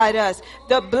us.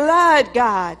 The blood,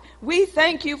 God. We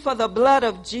thank you for the blood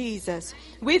of Jesus.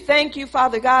 We thank you,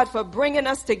 Father God, for bringing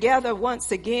us together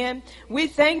once again. We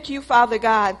thank you, Father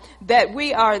God, that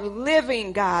we are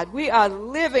living, God. We are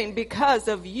living because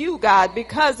of you, God,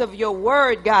 because of your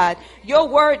word, God. Your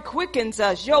word quickens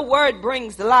us. Your word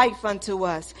brings life unto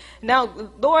us.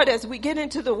 Now, Lord, as we get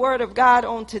into the word of God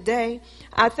on today,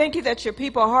 I thank you that your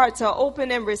people's hearts are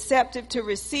open and receptive to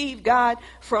receive, God,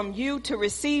 from you, to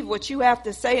receive what you have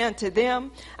to say unto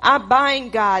them. I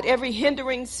bind, God, every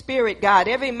hindering spirit, God,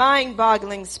 every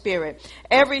mind-boggling spirit,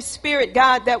 every spirit,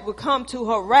 God, that will come to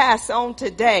harass on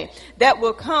today, that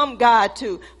will come, God,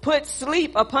 to put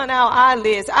sleep upon our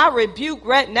eyelids. I rebuke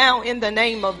right now in the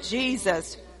name of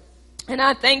Jesus. And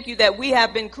I thank you that we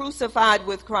have been crucified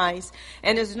with Christ,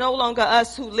 and it's no longer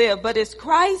us who live, but it's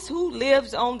Christ who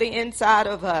lives on the inside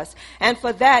of us. And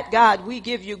for that, God, we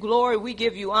give you glory, we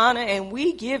give you honor, and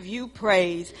we give you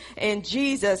praise. In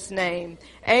Jesus' name,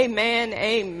 amen,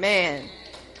 amen.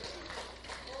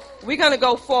 We're going to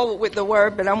go forward with the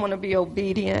word, but I'm going to be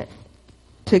obedient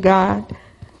to God.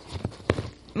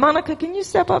 Monica, can you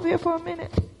step up here for a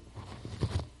minute?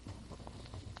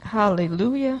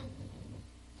 Hallelujah.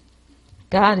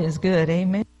 God is good.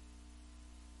 Amen.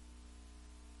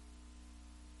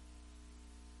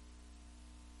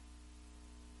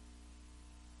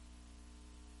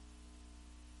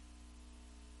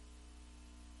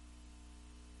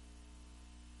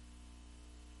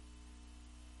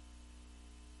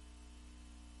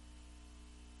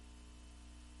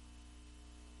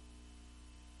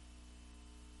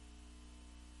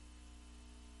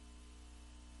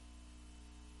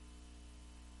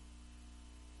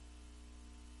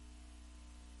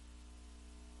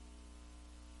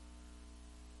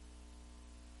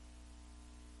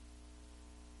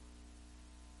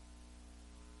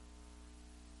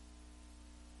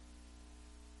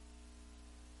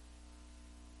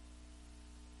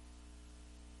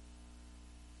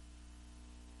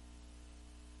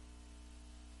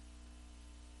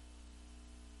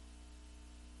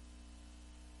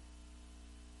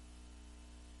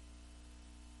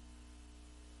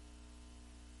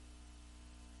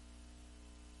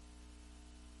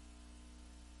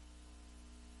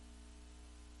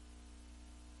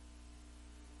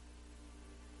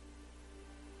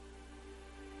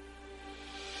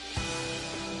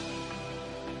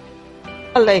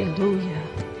 Hallelujah.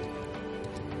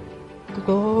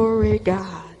 Glory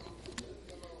God.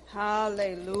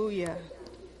 Hallelujah.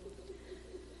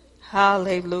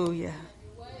 Hallelujah.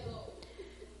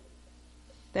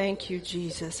 Thank you,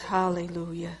 Jesus.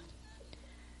 Hallelujah.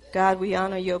 God, we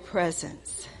honor your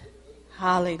presence.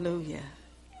 Hallelujah.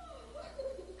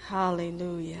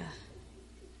 Hallelujah.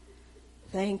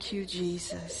 Thank you,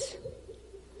 Jesus.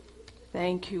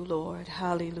 Thank you, Lord.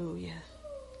 Hallelujah.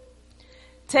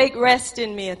 Take rest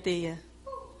in me, Athea.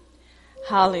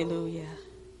 Hallelujah.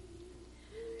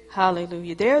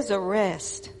 Hallelujah. There's a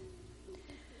rest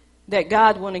that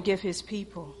God want to give his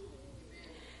people.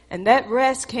 And that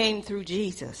rest came through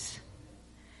Jesus.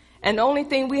 And the only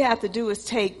thing we have to do is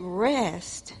take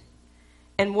rest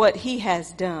in what he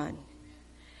has done.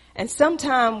 And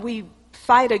sometimes we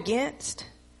fight against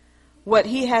what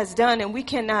he has done, and we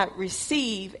cannot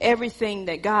receive everything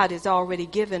that God has already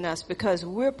given us because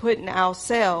we're putting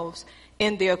ourselves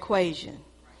in the equation.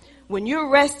 When you're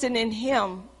resting in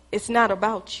him, it's not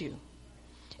about you.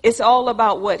 It's all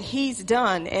about what he's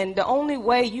done. And the only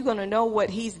way you're going to know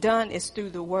what he's done is through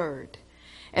the word.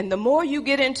 And the more you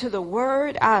get into the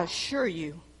word, I assure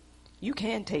you, you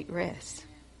can take rest.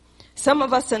 Some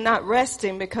of us are not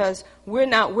resting because we're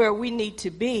not where we need to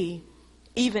be,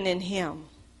 even in him.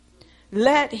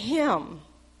 Let him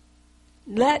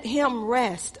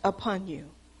rest upon you.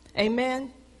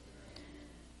 Amen.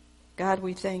 God,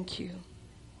 we thank you.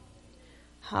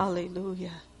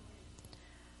 Hallelujah.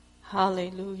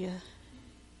 Hallelujah.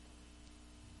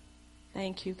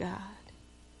 Thank you, God.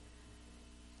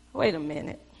 Wait a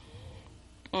minute.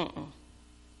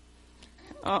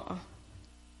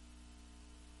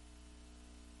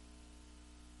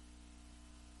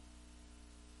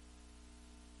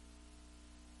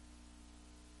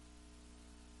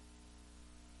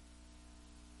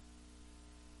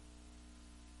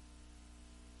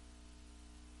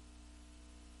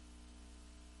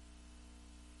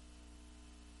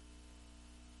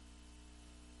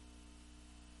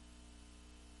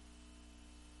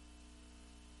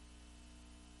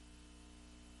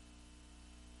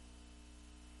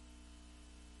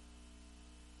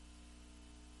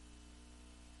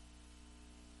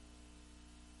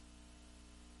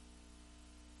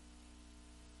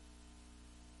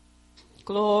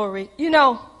 Glory. You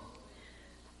know,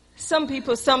 Some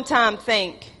people sometimes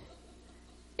think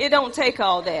it don't take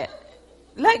all that.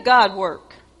 Let God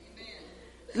work.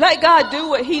 Let God do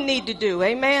what he need to do.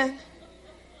 Amen.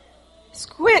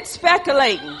 Quit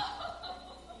speculating.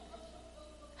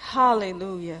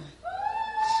 Hallelujah.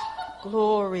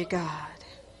 Glory God.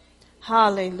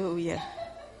 Hallelujah.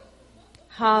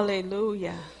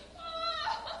 Hallelujah.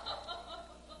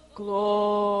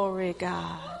 Glory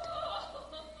God.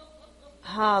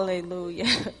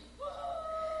 Hallelujah.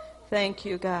 Thank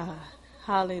you, God.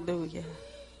 Hallelujah.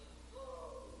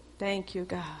 Thank you,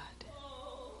 God.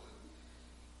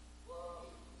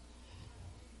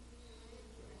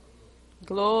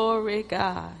 Glory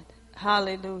God.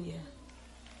 Hallelujah.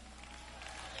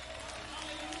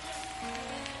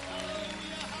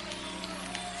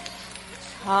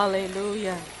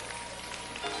 Hallelujah.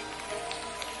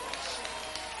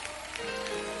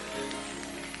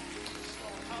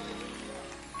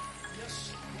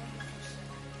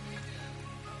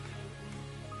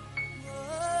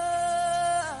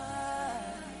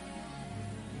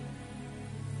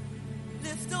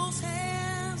 Lift those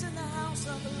hands in the house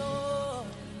of the Lord.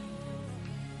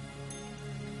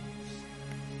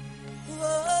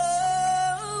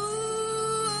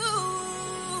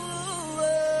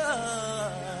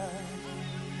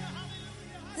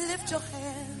 Lift your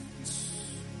hands.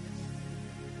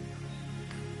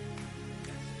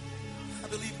 I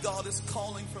believe God is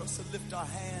calling for us to lift our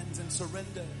hands and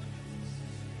surrender.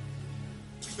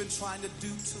 We've been trying to do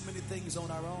too many things on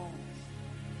our own,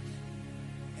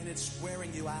 and it's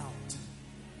wearing you out.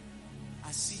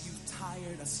 I see you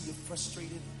tired. I see you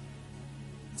frustrated.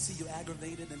 I see you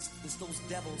aggravated. And it's those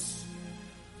devils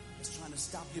that's trying to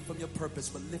stop you from your purpose.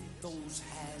 But lift those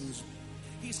hands.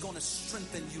 He's going to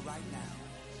strengthen you right now.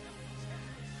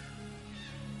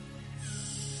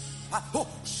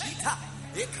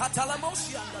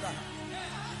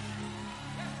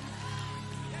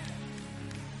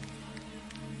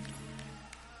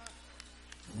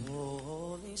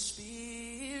 Holy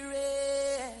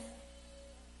Spirit,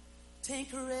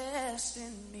 take rest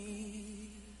in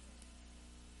me.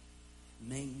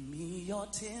 Make me your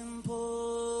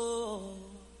temple.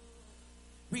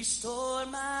 Restore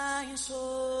my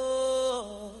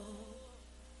soul.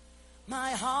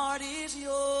 My heart is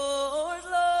yours,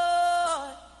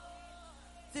 Lord.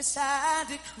 This I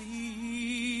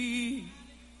decree.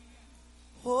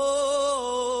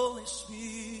 Holy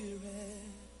Spirit,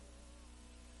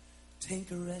 take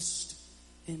rest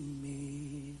in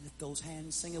me. Lift those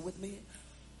hands, sing it with me.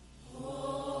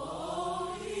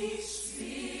 Holy Spirit,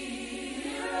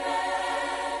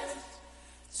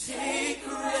 take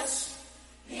rest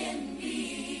in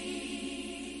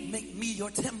me. Make me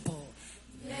your temple.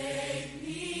 Make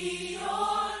me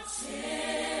your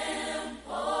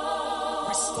temple.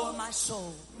 Restore my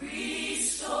soul.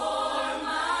 Restore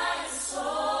my soul.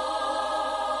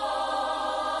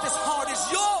 This heart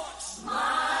is yours. My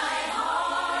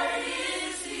heart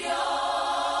is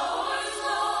yours,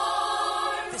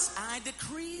 Lord. This I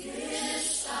decree.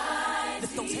 This I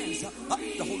lift those hands up.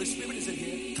 The Holy Spirit is in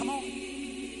here. Come on.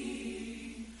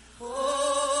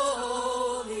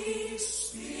 Holy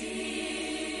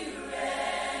Spirit,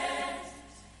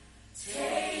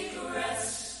 take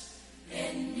rest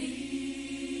in me.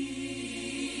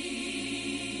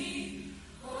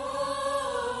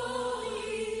 Holy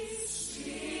Spirit,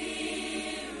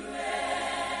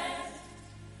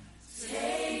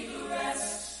 take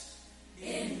rest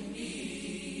in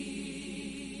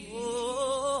me.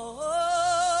 Oh,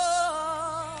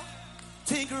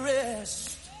 take rest.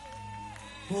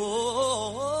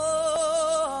 Oh,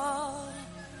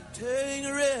 take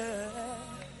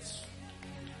rest.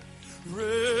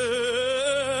 Rest.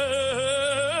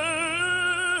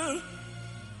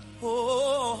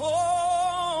 Oh,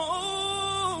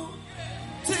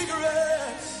 take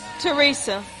rest.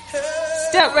 Teresa,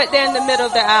 step right there in the middle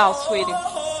of the aisle, sweetie.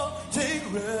 Take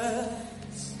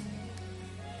rest.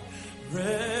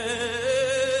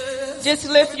 Rest. Just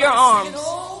lift your arms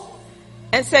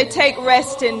and say, take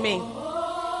rest in me.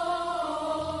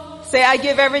 Say, I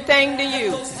give everything to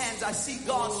you. Those hands, I see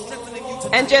God strengthening you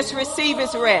tonight. And just receive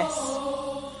his rest.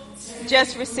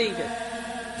 Just receive it.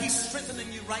 He's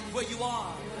strengthening you right where you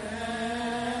are.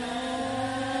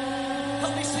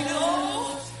 Help me sing it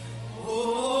all.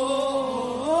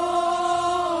 Oh,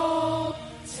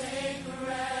 take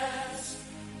rest.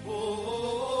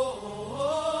 Oh,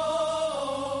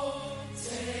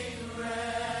 take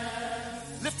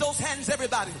rest. Lift those hands,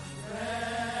 everybody.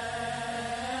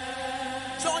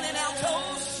 Join in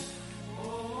altos.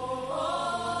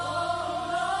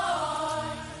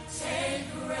 Take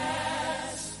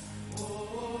rest.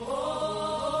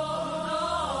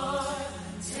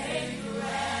 Take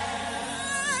rest.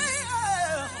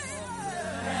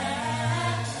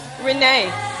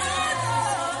 Renee.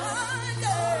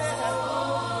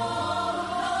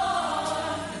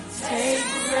 Take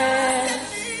rest.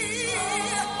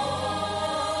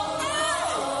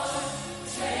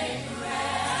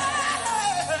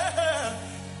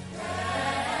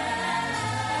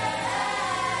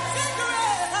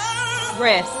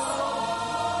 Rest.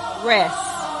 Rest.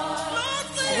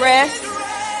 Rest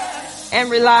and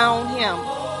rely on Him.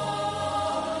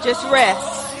 Just rest.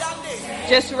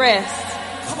 Just rest.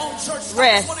 Come on, church.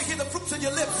 Rest. I want to hear the fruits of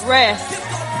your lips. Rest. Give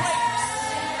God praise.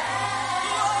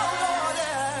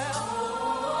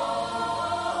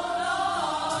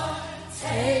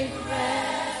 Take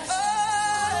rest.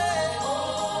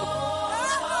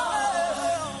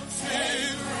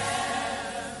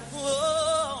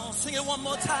 Oh, sing it one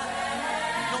more time.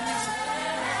 No music.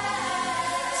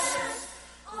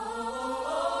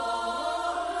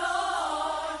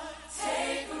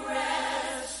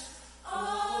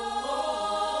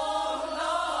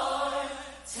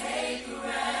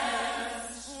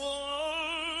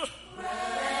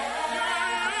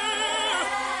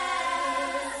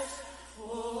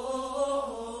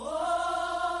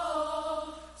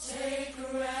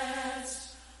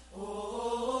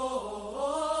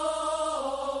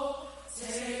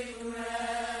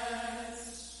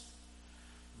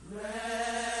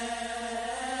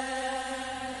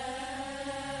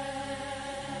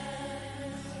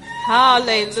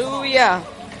 Hallelujah.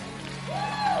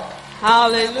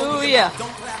 Hallelujah. Don't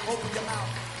clap, open your mouth.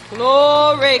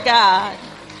 Glory, God.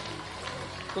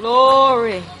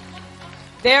 Glory.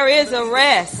 There is a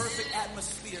rest. Perfect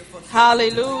atmosphere for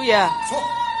Hallelujah.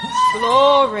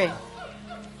 Glory.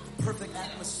 perfect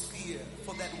atmosphere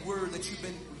for that word that you've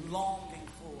been longing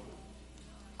for.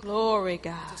 Glory,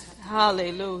 God.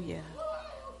 Hallelujah.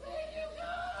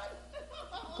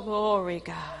 Glory,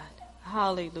 God.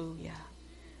 Hallelujah.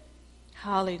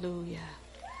 Hallelujah.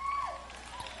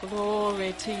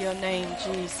 Glory to your name,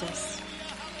 Jesus.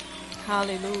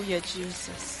 Hallelujah,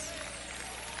 Jesus.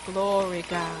 Glory,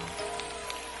 God.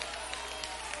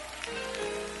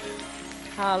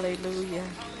 Hallelujah.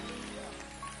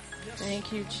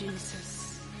 Thank you,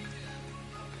 Jesus.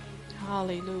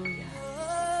 Hallelujah.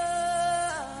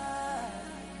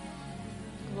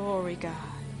 Glory, God.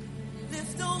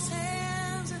 Lift those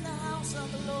hands in the house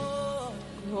of the Lord.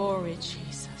 Glory,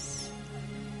 Jesus.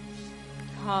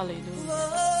 Hallelujah.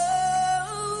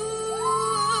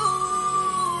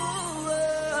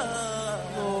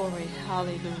 Glory.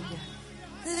 Hallelujah.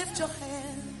 Lift your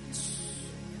hands.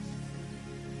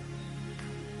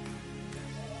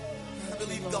 I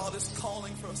believe God is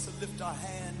calling for us to lift our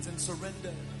hands and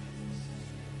surrender.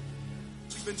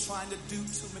 We've been trying to do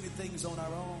too many things on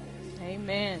our own.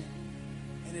 Amen.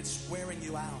 And it's wearing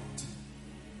you out.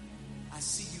 I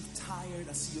see you tired.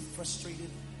 I see you frustrated.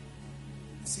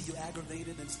 I see you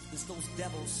aggravated. And it's those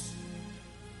devils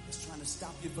that's trying to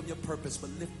stop you from your purpose. But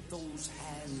lift those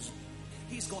hands.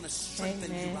 He's going to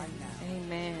strengthen you right now.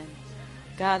 Amen.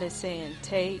 God is saying,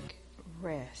 take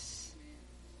rest.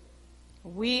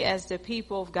 We as the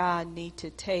people of God need to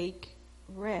take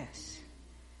rest.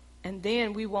 And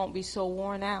then we won't be so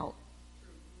worn out.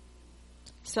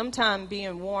 Sometimes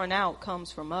being worn out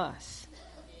comes from us.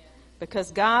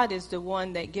 Because God is the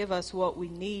one that gives us what we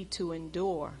need to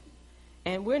endure.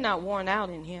 And we're not worn out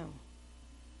in Him.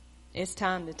 It's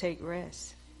time to take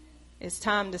rest. It's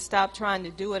time to stop trying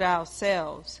to do it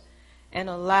ourselves and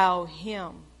allow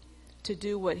Him to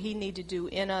do what He needs to do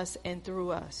in us and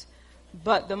through us.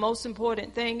 But the most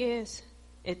important thing is,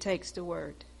 it takes the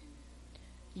Word.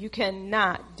 You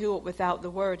cannot do it without the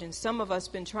Word. And some of us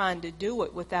been trying to do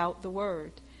it without the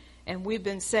Word. And we've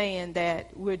been saying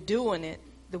that we're doing it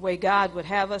the way God would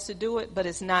have us to do it, but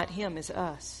it's not Him, it's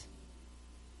us.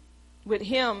 With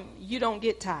Him, you don't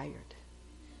get tired.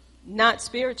 Not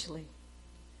spiritually.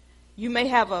 You may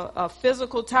have a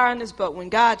physical tiredness, but when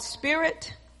God's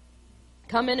Spirit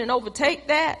come in and overtake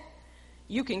that,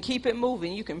 you can keep it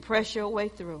moving. You can press your way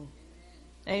through.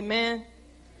 Amen.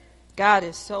 God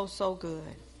is so, so good.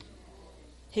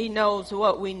 He knows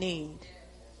what we need.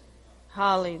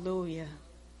 Hallelujah.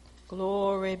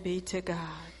 Glory be to God.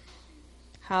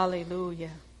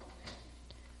 Hallelujah.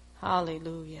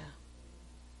 Hallelujah.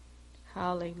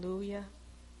 Hallelujah.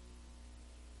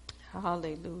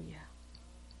 Hallelujah.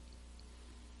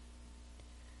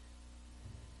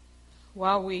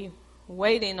 While we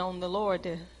waiting on the Lord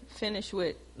to finish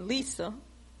with Lisa,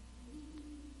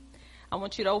 I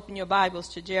want you to open your Bibles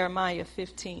to Jeremiah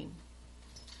 15.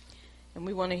 And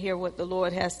we want to hear what the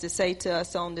Lord has to say to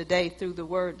us on the day through the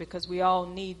Word, because we all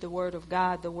need the Word of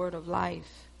God, the Word of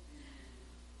life.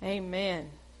 Amen.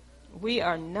 We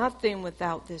are nothing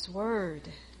without this Word.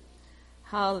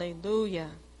 Hallelujah.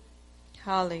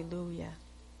 Hallelujah.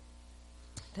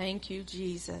 Thank you,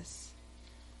 Jesus.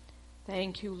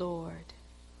 Thank you, Lord.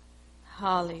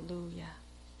 Hallelujah.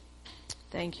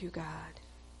 Thank you, God.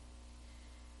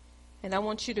 And I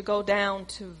want you to go down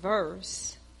to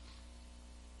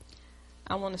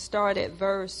I want to start at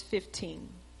verse 15.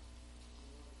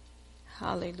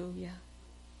 Hallelujah.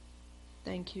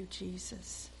 Thank you,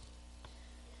 Jesus.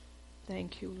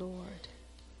 Thank you, Lord.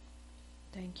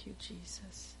 Thank you,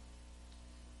 Jesus.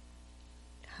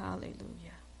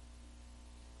 Hallelujah.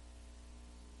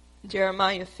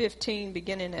 Jeremiah 15,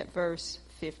 beginning at verse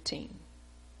 15.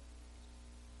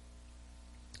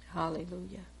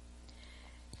 Hallelujah.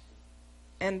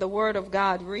 And the word of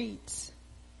God reads,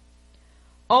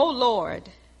 O Lord,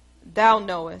 thou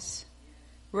knowest,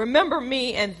 remember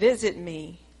me and visit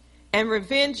me, and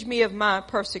revenge me of my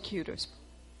persecutors.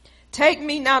 Take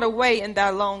me not away in thy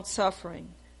long suffering.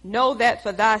 Know that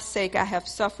for thy sake I have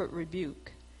suffered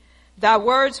rebuke. Thy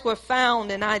words were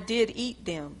found, and I did eat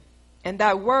them. And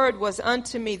thy word was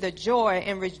unto me the joy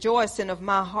and rejoicing of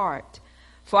my heart.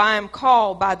 For I am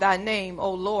called by thy name,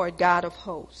 O Lord God of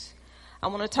hosts. I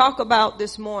want to talk about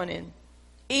this morning,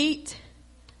 eat,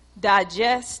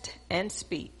 digest, and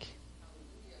speak.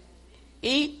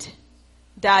 Eat,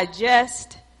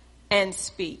 digest, and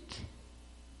speak.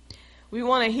 We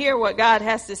want to hear what God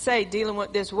has to say dealing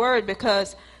with this word,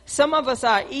 because some of us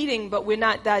are eating, but we're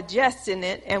not digesting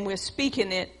it, and we're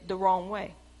speaking it the wrong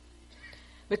way.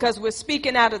 Because we're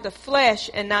speaking out of the flesh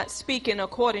and not speaking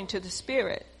according to the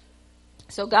Spirit.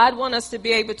 So God wants us to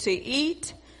be able to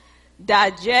eat,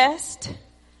 digest,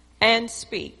 and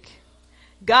speak.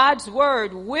 God's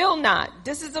word will not.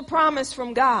 This is a promise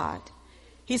from God.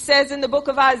 He says in the book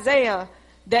of Isaiah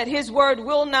that his word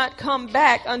will not come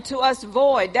back unto us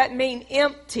void. That means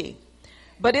empty.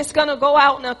 But it's going to go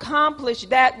out and accomplish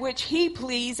that which he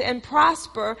please and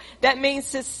prosper. That means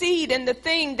succeed in the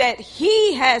thing that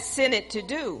he has sent it to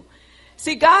do.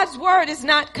 See, God's word is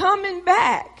not coming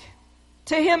back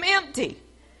to him empty.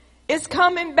 It's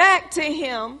coming back to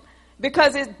him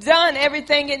because it's done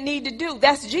everything it need to do.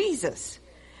 That's Jesus.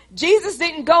 Jesus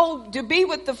didn't go to be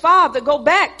with the Father, go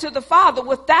back to the Father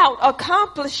without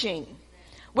accomplishing,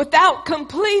 without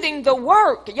completing the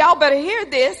work. Y'all better hear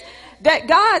this, that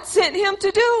God sent him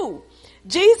to do.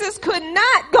 Jesus could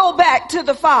not go back to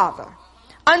the Father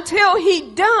until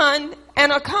he done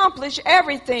and accomplished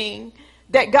everything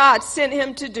that God sent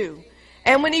him to do.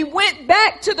 And when he went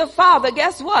back to the Father,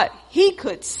 guess what? He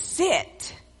could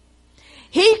sit.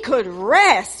 He could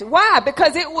rest. Why?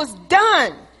 Because it was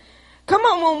done. Come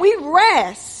on, when we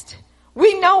rest,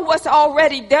 we know what's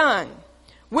already done.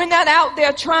 We're not out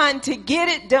there trying to get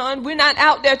it done. We're not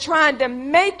out there trying to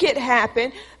make it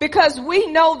happen, because we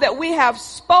know that we have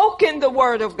spoken the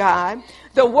word of God,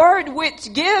 the word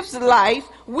which gives life.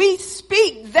 We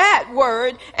speak that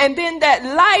word, and then that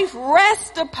life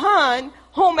rests upon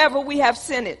whomever we have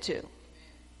sent it to.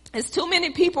 There's too many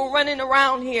people running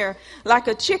around here like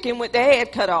a chicken with their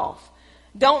head cut off.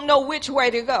 Don't know which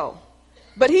way to go.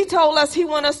 But he told us he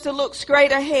wants us to look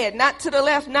straight ahead, not to the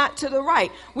left, not to the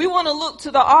right. We want to look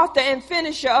to the author and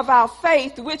finisher of our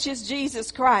faith, which is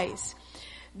Jesus Christ.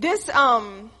 This,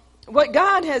 what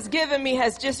God has given me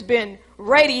has just been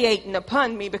radiating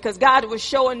upon me, because God was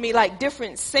showing me like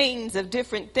different scenes of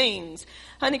different things.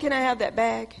 Honey, can I have that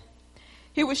bag?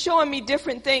 He was showing me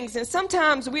different things, and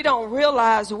sometimes we don't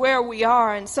realize where we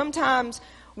are, and sometimes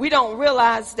we don't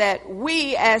realize that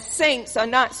we as saints are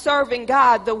not serving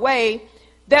God the way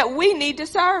that we need to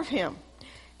serve him.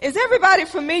 Is everybody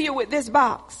familiar with this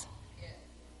box?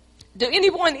 Do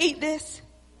anyone eat this?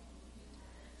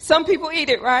 Some people eat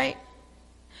it, right?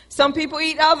 Some people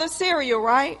eat other cereal,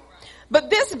 right? But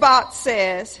this box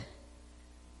says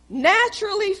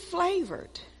naturally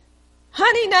flavored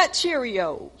Honey Nut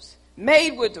Cheerios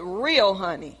made with real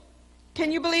honey.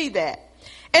 Can you believe that?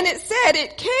 And it said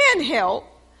it can help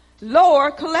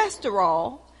lower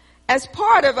cholesterol as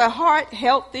part of a heart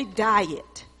healthy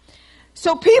diet.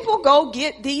 So people go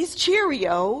get these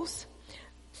Cheerios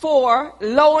for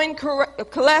lowering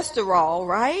cholesterol,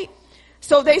 right?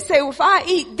 So they say, well, if I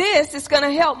eat this, it's going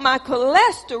to help my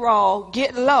cholesterol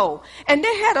get low. And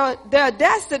they had the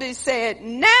audacity said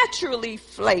naturally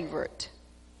flavored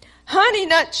Honey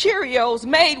Nut Cheerios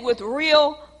made with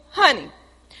real honey.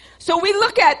 So we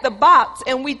look at the box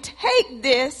and we take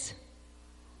this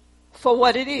for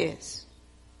what it is.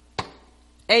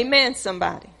 Amen,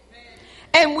 somebody.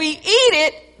 And we eat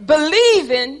it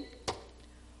believing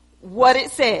what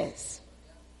it says.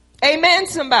 Amen,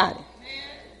 somebody.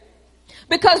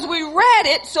 Because we read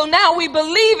it, so now we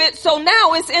believe it, so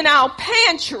now it's in our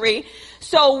pantry,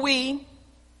 so we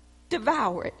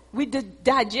devour it. We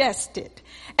digest it.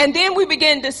 And then we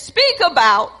begin to speak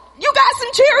about, you got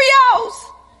some Cheerios.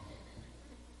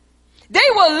 They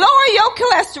will lower your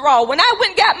cholesterol. When I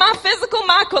went and got my physical,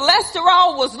 my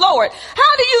cholesterol was lowered.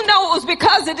 How do you know it was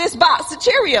because of this box of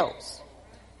Cheerios?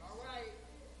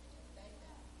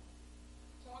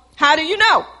 How do you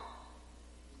know?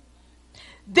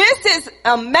 This is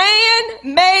a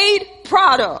man-made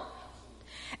product.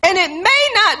 And it may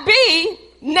not be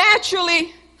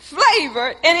naturally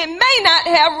flavored, and it may not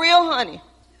have real honey.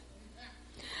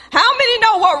 How many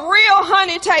know what real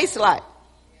honey tastes like?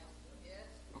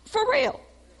 For real.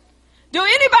 Do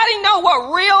anybody know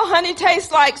what real honey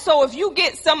tastes like? So if you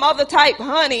get some other type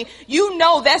honey, you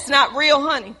know that's not real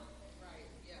honey.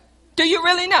 Do you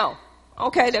really know?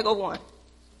 Okay, there go one.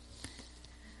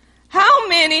 How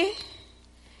many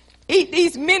eat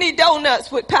these mini donuts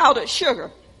with powdered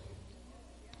sugar?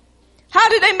 How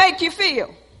do they make you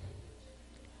feel?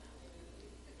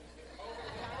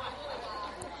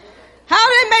 How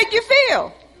do they make you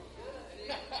feel?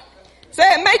 Say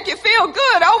it make you feel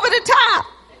good over the top.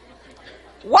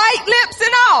 White lips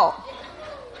and all.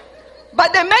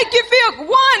 But they make you feel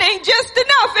one ain't just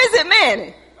enough, is it,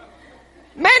 Manny?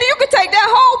 Manny, you could take that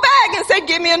whole bag and say,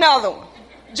 give me another one.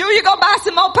 Julia, go buy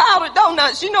some more powdered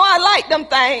donuts. You know I like them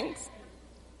things.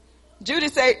 Julia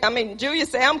say, I'm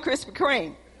Krispy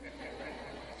Kreme.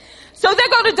 So they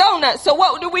go to donuts. So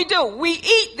what do? We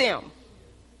eat them.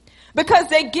 Because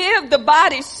they give the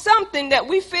body something that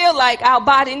we feel like our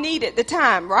body needed at the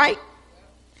time, right?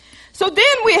 So then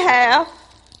we have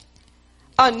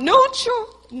a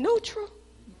neutral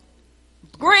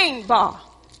green bar.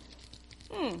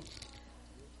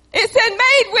 It said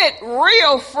made with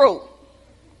real fruit.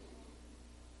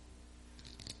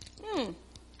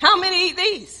 How many eat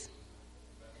these?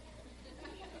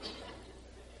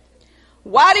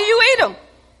 Why do you eat them?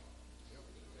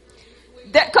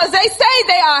 Because they say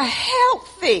they are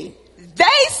healthy.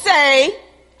 They say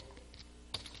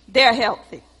they're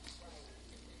healthy.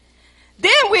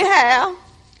 Then we have,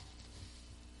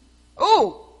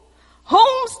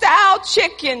 home style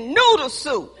chicken noodle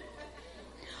soup.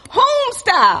 Home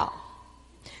style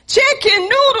chicken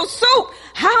noodle soup.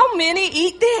 How many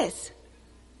eat this?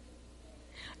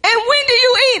 And when do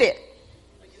you eat it?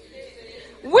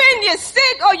 When you're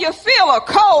sick or you feel a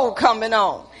cold coming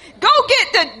on. Go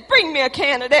bring me a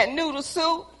can of that noodle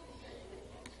soup.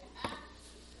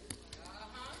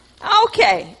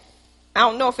 Okay. I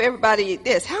don't know if everybody eat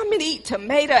this. How many eat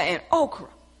tomato and okra?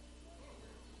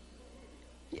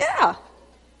 Yeah.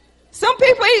 Some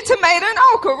people eat tomato and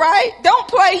okra, right? Don't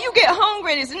play. You get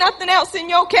hungry. There's nothing else in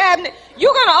your cabinet.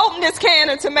 You're going to open this can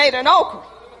of tomato and okra.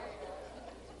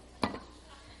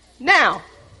 Now,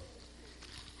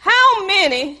 how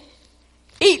many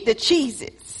eat the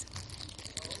Cheez-Its?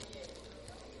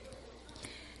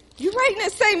 You rating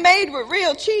it say made with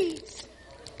real cheese?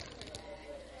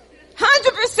 100%.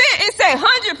 It say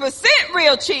 100%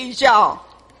 real cheese, y'all.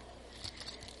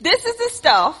 This is the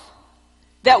stuff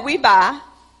that we buy.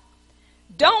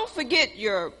 Don't forget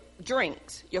your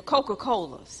drinks, your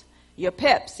Coca-Colas, your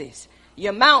Pepsis,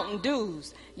 your Mountain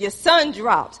Dews, your Sun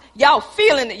Drops. Y'all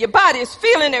feeling it. Your body is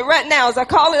feeling it right now as I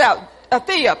call it out.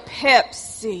 Thea,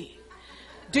 Pepsi.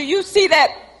 Do you see that?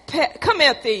 Come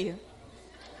here, Thea.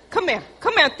 Come here,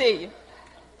 Thea.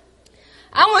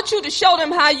 I want you to show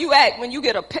them how you act when you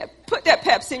get put that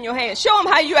Pepsi in your hand. Show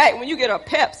them how you act when you get a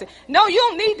Pepsi. No, you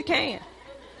don't need the can.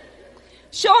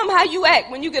 Show them how you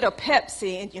act when you get a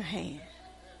Pepsi in your hand.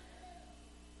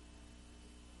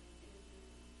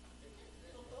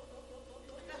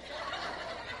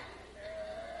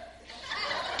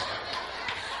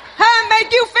 How it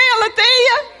make you feel,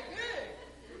 Athea?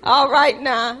 All right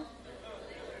now.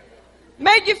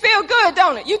 Make you feel good,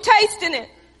 don't it? You tasting it.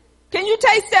 Can you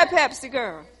taste that Pepsi,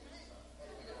 girl?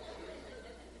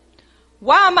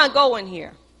 Why am I going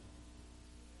here?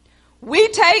 We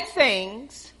take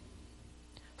things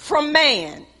from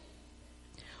man.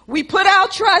 We put our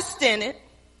trust in it.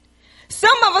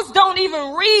 Some of us don't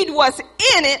even read what's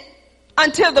in it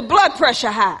until the blood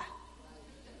pressure high.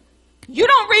 You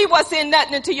don't read what's in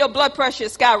nothing until your blood pressure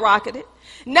is skyrocketed.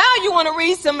 Now you want to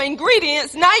read some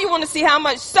ingredients. Now you want to see how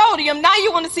much sodium. Now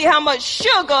you want to see how much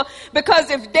sugar.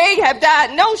 Because if they have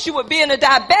diagnosed you with being a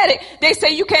diabetic, they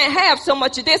say you can't have so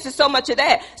much of this and so much of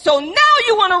that. So now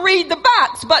you want to read the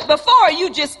box. But before,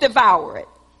 you just devour it.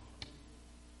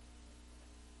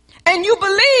 And you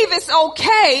believe it's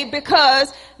okay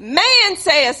because man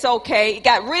say it's okay. It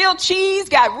got real cheese,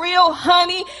 got real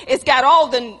honey. It's got all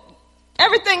the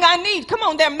everything I need. Come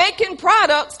on, they're making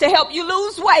products to help you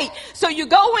lose weight. So you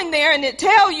go in there and it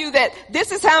tell you that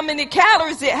this is how many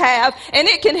calories it have and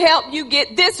it can help you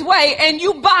get this way, and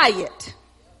you buy it.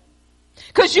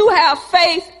 Because you have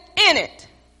faith in it.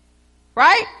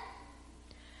 Right?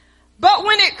 But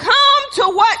when it comes to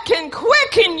what can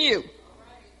quicken you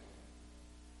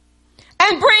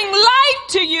and bring life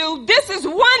to you, this is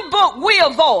one book we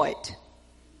avoid.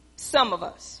 Some of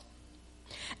us.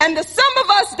 And the some of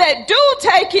us that do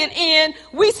take it in,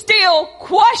 we still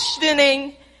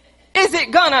questioning, is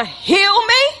it gonna heal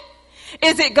me?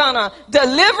 Is it gonna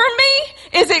deliver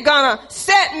me? Is it gonna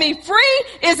set me free?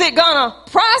 Is it gonna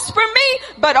prosper me?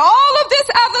 But all of this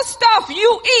other stuff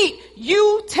you eat,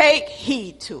 you take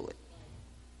heed to it.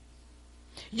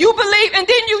 You believe, and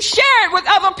then you share it with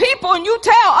other people, and you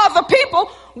tell other people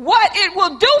what it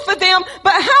will do for them.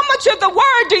 But how much of the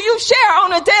word do you share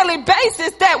on a daily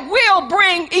basis that will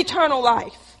bring eternal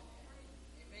life?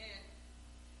 Amen.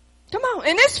 Come on,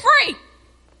 and it's free.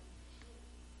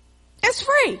 It's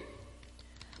free.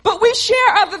 But we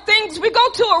share other things. We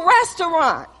go to a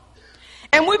restaurant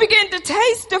and we begin to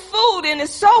taste the food, and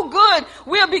it's so good.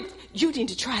 You need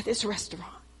to try this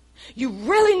restaurant. You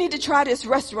really need to try this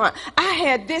restaurant. I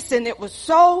had this and it was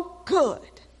so good.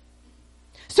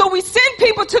 So we send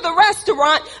people to the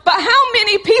restaurant, but how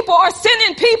many people are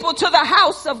sending people to the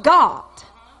house of God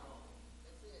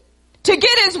to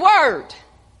get his word?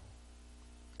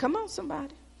 Come on,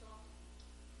 somebody.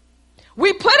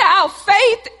 We put our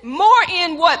faith more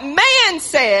in what man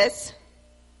says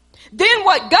than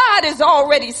what God has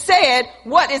already said,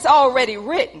 what is already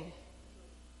written.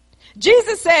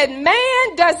 Jesus said,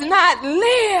 man does not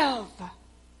live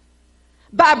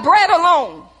by bread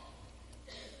alone,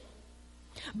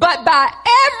 but by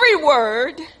every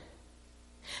word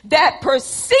that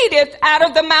proceedeth out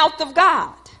of the mouth of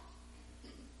God.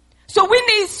 So we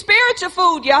need spiritual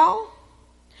food, y'all.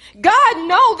 God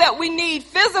knows that we need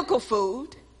physical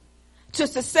food to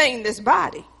sustain this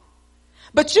body.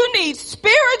 But you need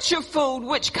spiritual food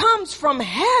which comes from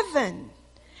heaven.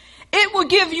 It will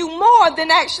give you more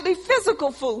than actually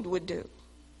physical food would do.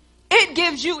 It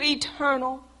gives you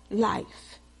eternal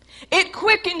life. It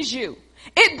quickens you.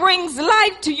 It brings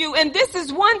life to you. And this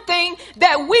is one thing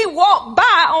that we walk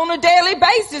by on a daily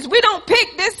basis. We don't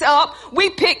pick this up. We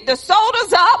pick the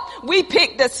sodas up. We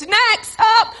pick the snacks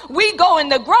up. We go in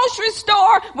the grocery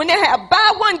store when they have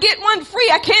buy one, get one free.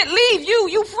 I can't leave you.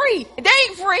 You free. They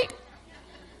ain't free.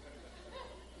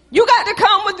 You got to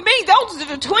come with me. Those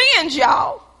are the twins,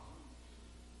 y'all.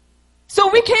 So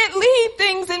we can't leave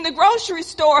things in the grocery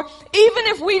store. Even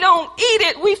if we don't eat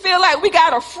it, we feel like we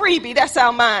got a freebie. That's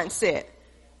our mindset.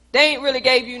 They ain't really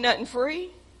gave you nothing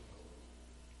free.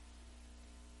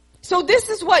 So this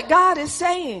is what God is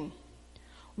saying.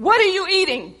 What are you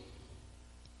eating?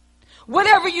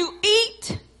 Whatever you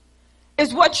eat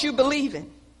is what you believe in.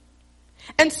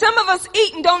 And some of us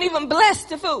eat and don't even bless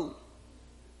the food.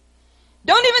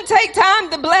 Don't even take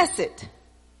time to bless it.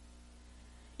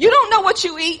 You don't know what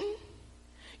you're eating.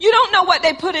 You don't know what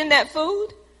they put in that food.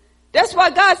 That's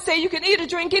why God said you can eat or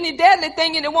drink any deadly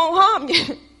thing and it won't harm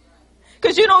you.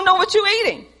 Because you don't know what you're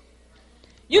eating.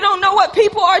 You don't know what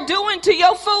people are doing to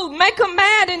your food. Make them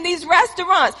mad in these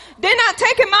restaurants. They're not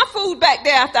taking my food back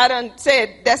there after I done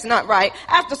said that's not right.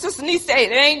 After Sister Nee said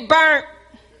it ain't burnt.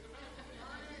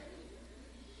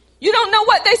 You don't know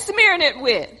what they smearing it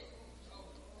with.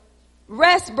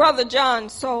 Rest Brother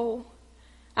John's soul.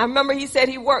 I remember he said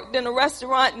he worked in a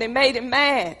restaurant and they made him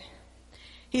mad.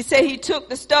 He said he took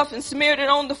the stuff and smeared it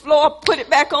on the floor, put it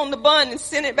back on the bun and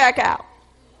sent it back out.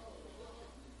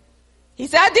 He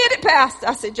said, I did it, Pastor.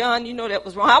 I said, John, you know that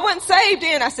was wrong. I wasn't saved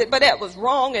then. I said, but that was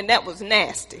wrong and that was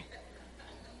nasty.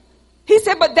 He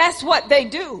said, but that's what they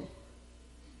do.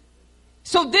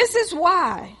 So this is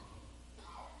why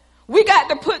we got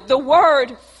to put the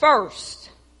word first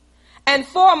and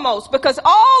foremost, because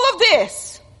all of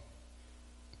this,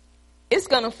 it's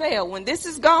going to fail. When this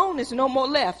is gone, there's no more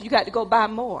left. You got to go buy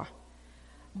more.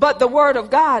 But the word of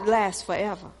God lasts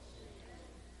forever.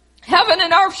 Heaven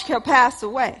and earth shall pass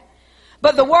away,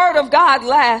 but the word of God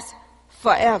lasts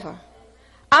forever.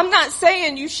 I'm not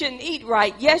saying you shouldn't eat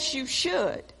right. Yes, you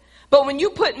should. But when you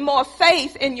put more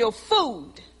faith in your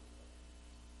food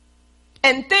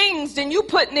and things than you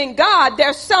putting in God,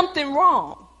 there's something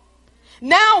wrong.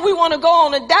 Now we want to go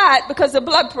on a diet because the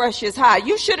blood pressure is high.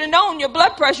 You should have known your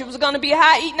blood pressure was going to be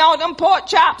high eating all them pork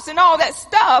chops and all that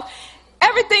stuff.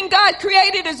 Everything God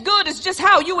created is good. It's just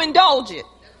how you indulge it.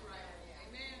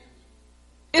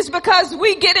 It's because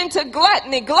we get into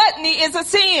gluttony. Gluttony is a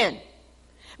sin.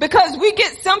 Because we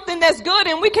get something that's good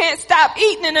and we can't stop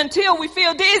eating it until we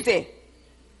feel dizzy.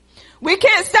 We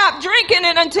can't stop drinking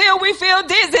it until we feel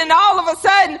dizzy, and all of a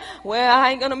sudden, well,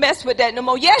 I ain't going to mess with that no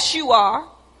more. Yes, you are.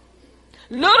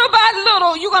 Little by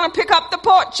little, you're going to pick up the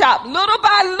pork chop. Little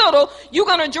by little, you're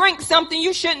going to drink something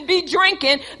you shouldn't be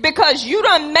drinking because you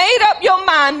done made up your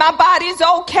mind. My body's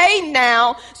okay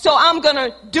now, so I'm going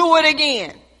to do it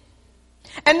again.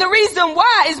 And the reason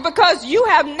why is because you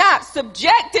have not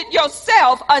subjected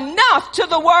yourself enough to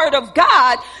the word of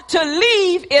God to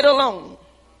leave it alone.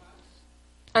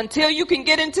 Until you can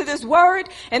get into this word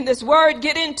and this word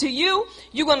get into you,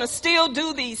 you're going to still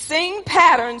do these same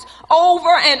patterns over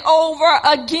and over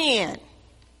again.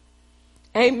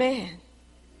 Amen.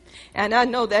 And I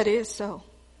know that is so.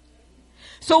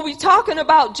 So we're talking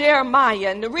about Jeremiah,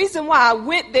 and the reason why I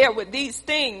went there with these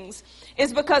things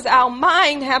is because our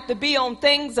mind have to be on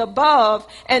things above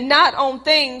and not on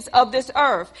things of this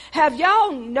earth. Have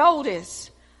y'all noticed?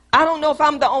 I don't know if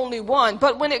I'm the only one,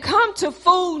 but when it comes to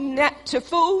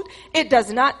food, it does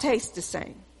not taste the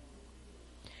same.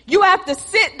 You have to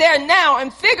sit there now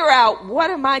and figure out,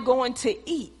 what am I going to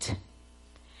eat?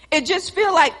 It just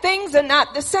feels like things are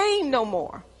not the same no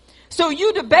more. So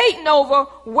you debating over,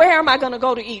 where am I going to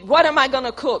go to eat? What am I going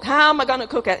to cook? How am I going to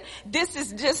cook it? This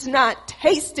is just not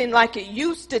tasting like it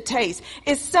used to taste.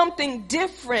 It's something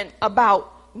different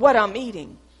about what I'm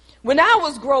eating. When I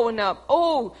was growing up,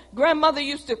 grandmother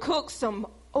used to cook some,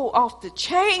 off the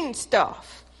chain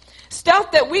stuff.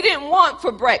 Stuff that we didn't want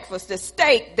for breakfast. The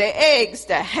steak, the eggs,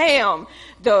 the ham,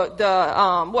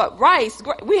 rice.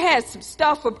 We had some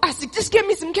stuff I said, just give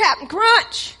me some Captain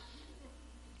Crunch.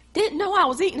 Didn't know I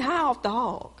was eating high off the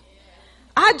hog.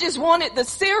 I just wanted the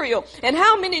cereal. And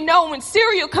how many know when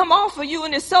cereal come off of you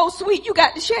and it's so sweet, you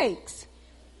got the shakes?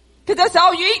 Because that's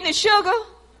all you're eating is sugar.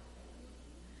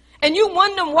 And you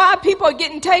wonder why people are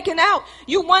getting taken out.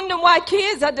 You wonder why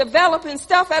kids are developing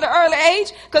stuff at an early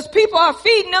age, because people are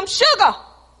feeding them sugar.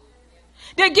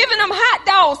 They're giving them hot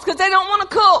dogs because they don't want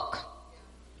to cook.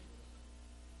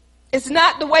 It's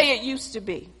not the way it used to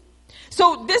be.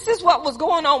 So this is what was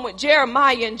going on with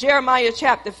Jeremiah in Jeremiah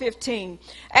chapter 15.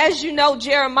 As you know,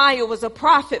 Jeremiah was a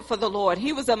prophet for the Lord.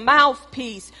 He was a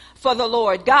mouthpiece for the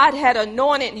Lord. God had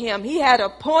anointed him. He had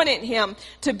appointed him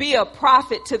to be a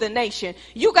prophet to the nation.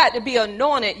 You got to be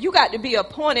anointed. You got to be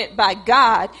appointed by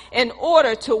God in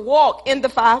order to walk in the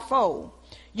fivefold.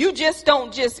 You just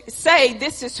don't just say,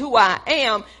 this is who I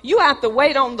am. You have to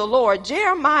wait on the Lord.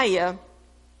 Jeremiah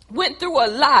went through a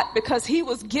lot because he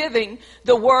was giving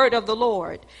the word of the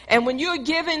Lord. And when you're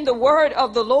giving the word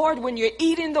of the Lord, when you're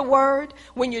eating the word,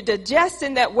 when you're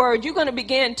digesting that word, you're going to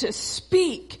begin to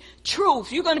speak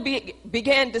truth. You're going to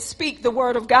begin to speak the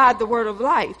word of God, the word of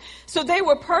life. So they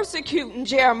were persecuting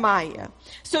Jeremiah.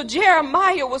 So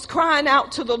Jeremiah was crying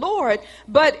out to the Lord.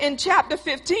 But in chapter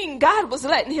 15, God was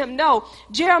letting him know,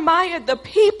 Jeremiah, the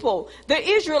people, the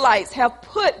Israelites have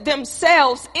put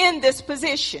themselves in this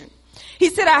position. He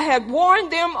said, I had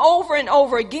warned them over and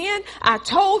over again. I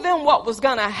told them what was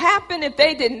going to happen if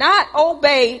they did not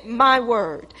obey my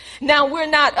word. Now, we're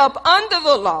not up under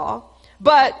the law,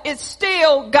 but it's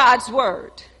still God's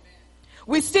word.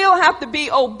 We still have to be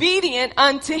obedient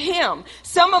unto him.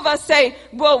 Some of us say,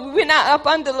 well, we're not up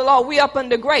under the law, we're up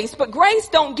under grace. But grace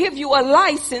don't give you a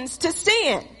license to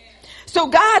sin. So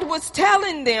God was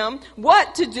telling them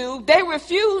what to do. They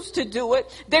refused to do it.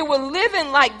 They were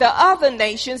living like the other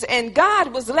nations, and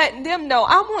God was letting them know,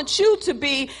 I want you to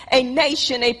be a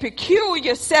nation, a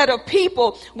peculiar set of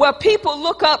people where people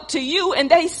look up to you and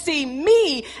they see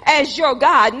me as your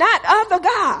God, not other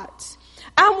gods.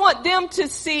 I want them to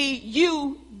see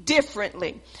you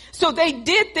differently. So they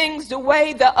did things the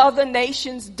way the other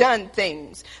nations done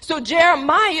things. So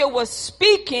Jeremiah was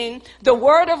speaking the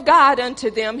word of God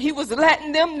unto them. He was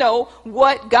letting them know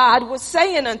what God was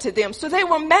saying unto them. So they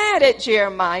were mad at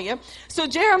Jeremiah. So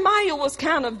Jeremiah was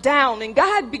kind of down, and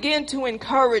God began to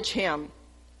encourage him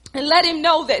and let him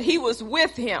know that he was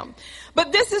with him.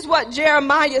 But this is what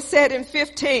Jeremiah said in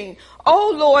 15.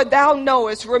 Oh Lord, thou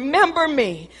knowest, remember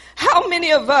me. How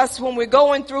many of us, when we're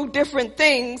going through different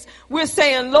things, we're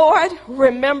saying, Lord,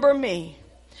 remember me.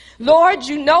 Lord,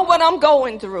 you know what I'm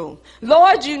going through.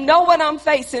 Lord, you know what I'm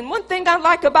facing. One thing I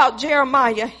like about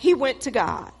Jeremiah, he went to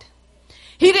God.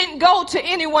 He didn't go to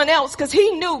anyone else because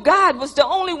he knew God was the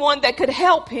only one that could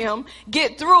help him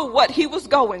get through what he was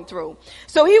going through.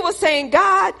 So he was saying,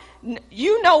 God,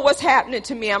 you know what's happening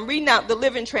to me. I'm reading out the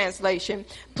Living Translation.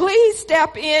 Please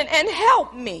step in and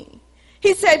help me.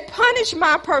 He said, punish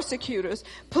my persecutors.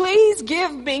 Please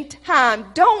give me time.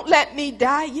 Don't let me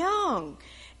die young.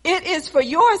 It is for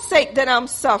your sake that I'm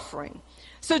suffering.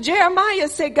 So Jeremiah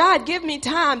said, God, give me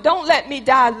time. Don't let me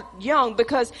die young,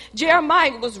 because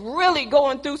Jeremiah was really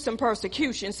going through some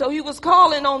persecution. So he was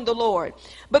calling on the Lord.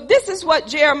 But this is what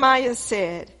Jeremiah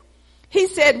said. He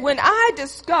said, when I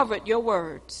discovered your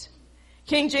words,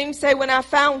 King James say, when I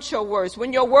found your words,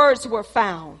 when your words were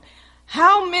found.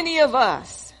 How many of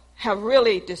us have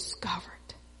really discovered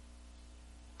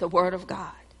the word of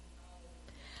God?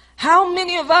 How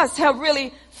many of us have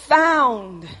really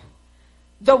found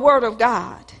the word of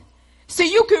God?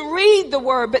 See, you can read the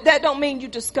word, but that don't mean you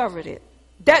discovered it.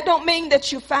 That don't mean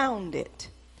that you found it.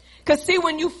 Because see,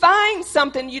 when you find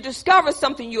something, you discover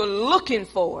something, you're looking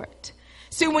for it.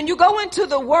 See, when you go into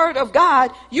the word of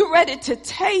God, you're ready to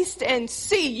taste and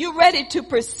see. You're ready to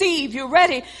perceive. You're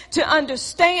ready to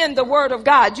understand the word of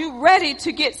God. You're ready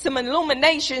to get some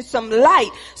illumination, some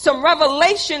light, some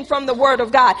revelation from the word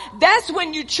of God. That's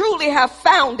when you truly have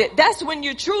found it. That's when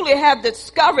you truly have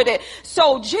discovered it.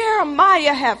 So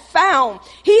Jeremiah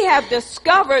he had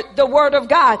discovered the word of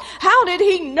God. How did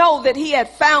he know that he had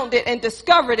found it and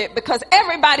discovered it? Because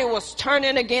everybody was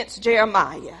turning against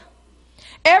Jeremiah.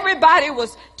 Everybody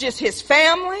was just his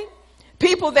family,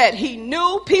 people that he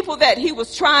knew, people that he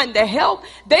was trying to help.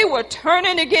 They were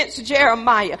turning against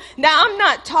Jeremiah. Now, I'm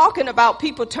not talking about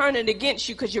people turning against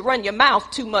you because you run your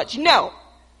mouth too much. No.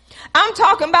 I'm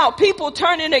talking about people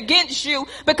turning against you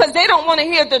because they don't want to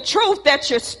hear the truth that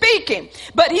you're speaking.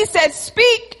 But he said,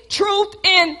 speak truth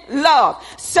in love.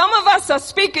 Some of us are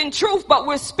speaking truth, but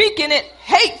we're speaking it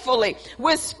hatefully.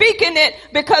 We're speaking it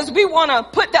because we want to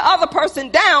put the other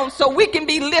person down so we can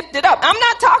be lifted up. I'm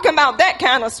not talking about that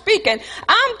kind of speaking.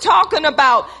 I'm talking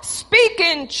about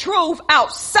speaking truth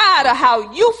outside of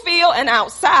how you feel and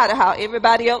outside of how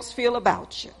everybody else feel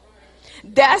about you.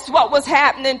 That's what was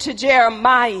happening to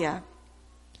Jeremiah.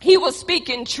 He was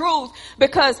speaking truth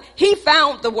because he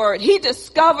found the word. He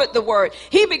discovered the word.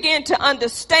 He began to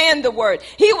understand the word.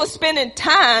 He was spending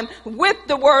time with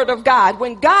the word of God.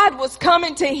 When God was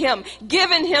coming to him,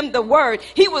 giving him the word,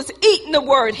 he was eating the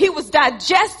word. He was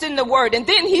digesting the word. And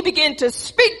then he began to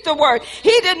speak the word.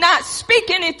 He did not speak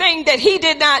anything that he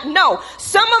did not know.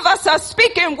 Some of us are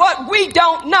speaking what we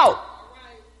don't know.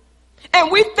 And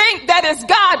we think that is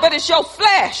God, but it's your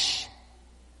flesh.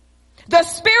 The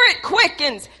spirit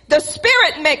quickens. The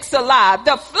spirit makes alive.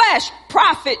 The flesh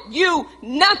profit you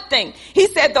nothing. He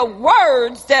said, the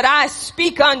words that I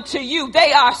speak unto you,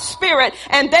 they are spirit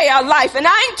and they are life. And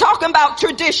I ain't talking about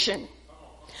tradition.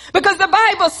 Because the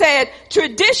Bible said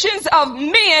traditions of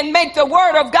men make the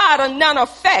word of God of none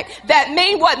effect. That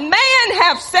means what man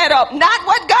have set up, not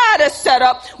what God has set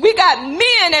up. We got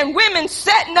men and women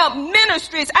setting up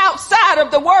ministries outside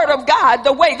of the word of God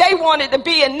the way they want it to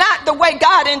be and not the way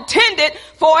God intended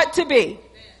for it to be.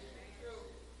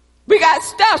 We got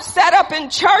stuff set up in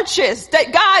churches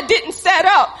that God didn't set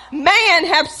up. Man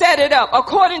have set it up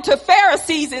according to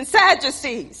Pharisees and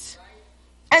Sadducees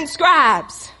and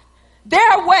scribes.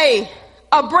 Their way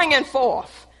of bringing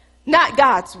forth, not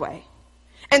God's way.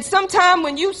 And sometimes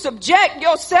when you subject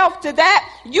yourself to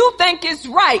that, you think it's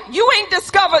right. You ain't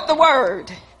discovered the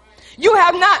word. You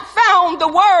have not found the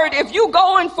word if you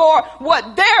going for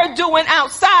what they're doing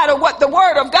outside of what the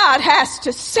word of God has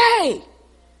to say.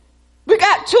 We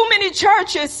got too many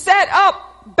churches set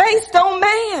up based on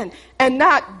man and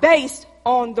not based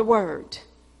on the word.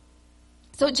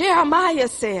 So Jeremiah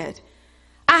said,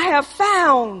 I have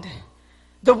found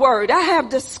the word. I have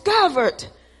discovered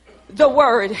the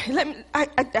word. I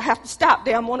have to stop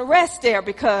there. I'm going to rest there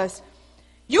because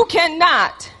you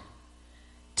cannot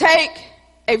take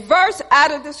a verse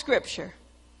out of the scripture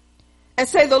and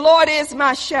say, the Lord is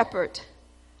my shepherd,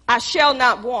 I shall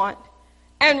not want,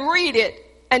 and read it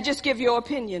and just give your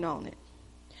opinion on it.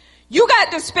 You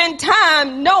got to spend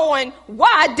time knowing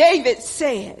why David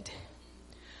said,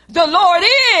 the Lord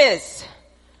is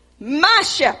my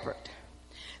shepherd.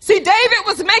 See, David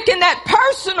was making that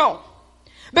personal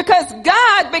because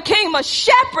God became a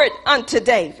shepherd unto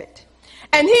David.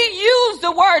 And he used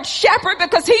the word shepherd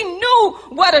because he knew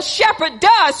what a shepherd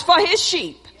does for his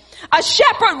sheep. A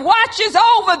shepherd watches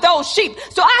over those sheep.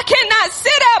 So I cannot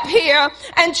sit up here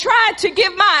and try to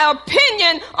give my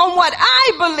opinion on what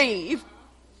I believe.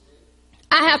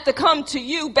 I have to come to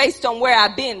you based on where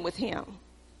I've been with him.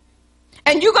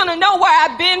 And you're going to know where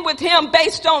I've been with him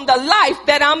based on the life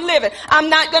that I'm living. I'm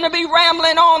not going to be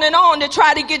rambling on and on to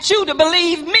try to get you to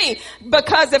believe me.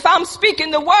 Because if I'm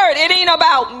speaking the word, it ain't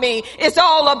about me. It's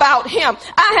all about him.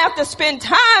 I have to spend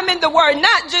time in the word,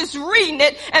 not just reading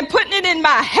it and putting it in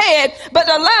my head, but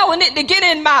allowing it to get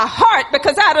in my heart.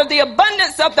 Because out of the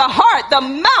abundance of the heart, the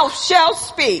mouth shall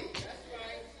speak.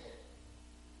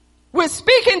 We're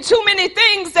speaking too many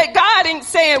things that God ain't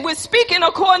saying. We're speaking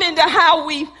according to how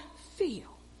we feel.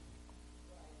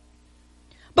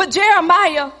 But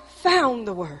Jeremiah found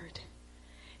the word.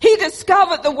 He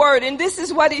discovered the word, and this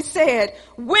is what he said.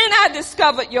 When I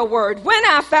discovered your word, when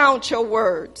I found your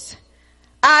words,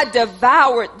 I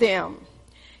devoured them.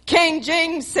 King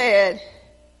James said,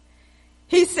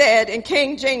 he said in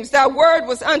King James, thy word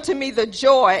was unto me the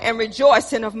joy and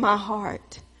rejoicing of my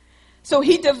heart. So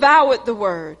he devoured the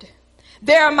word.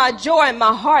 There are my joy and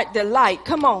my heart delight.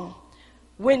 Come on.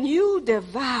 When you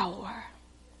devour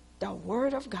the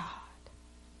word of God,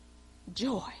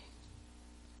 joy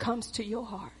comes to your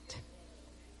heart.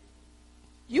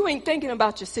 You ain't thinking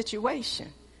about your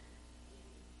situation.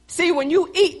 See, when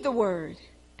you eat the word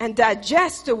and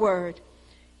digest the word,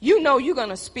 you know you're going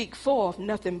to speak forth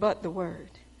nothing but the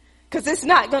word. Because it's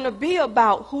not going to be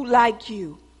about who like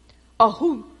you or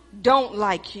who don't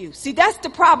like you. See, that's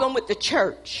the problem with the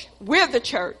church. We're the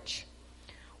church.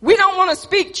 We don't want to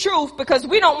speak truth because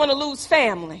we don't want to lose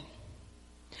family.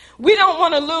 We don't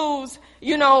want to lose,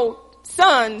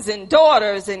 sons and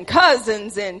daughters and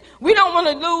cousins, and we don't want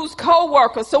to lose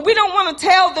co-workers. So we don't want to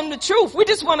tell them the truth. We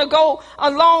just want to go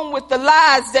along with the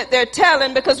lies that they're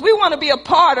telling because we want to be a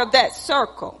part of that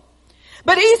circle.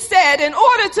 But he said, in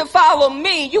order to follow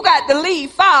me, you got to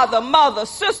leave father, mother,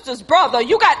 sisters, brother.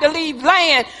 You got to leave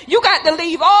land. You got to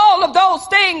leave all of those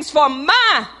things for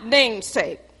my name's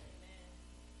sake.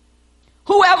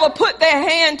 Whoever put their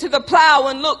hand to the plow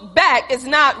and look back is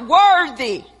not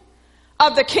worthy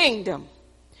of the kingdom.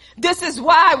 This is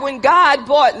why when God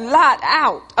brought Lot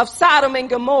out of Sodom and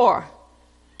Gomorrah,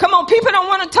 come on, people don't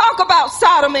want to talk about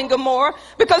Sodom and Gomorrah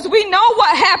because we know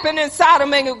what happened in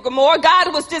Sodom and Gomorrah.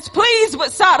 God was displeased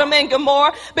with Sodom and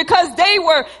Gomorrah because they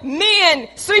were men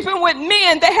sleeping with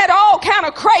men. They had all kind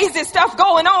of crazy stuff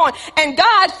going on, and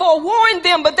God forewarned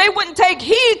them, but they wouldn't take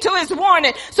heed to his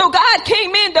warning. So God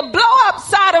came in to blow up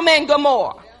Sodom and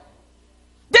Gomorrah.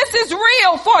 This is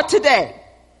real for today.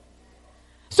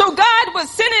 So God was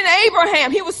sending Abraham.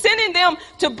 He was sending them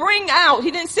to bring out.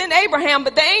 He didn't send Abraham,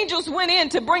 but the angels went in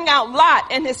to bring out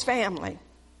Lot and his family.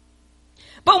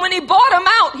 But when he brought them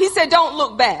out, he said, don't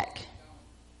look back.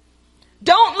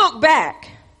 Don't look back.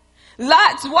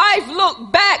 Lot's wife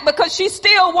looked back because she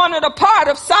still wanted a part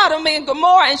of Sodom and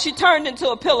Gomorrah, and she turned into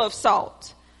a pillar of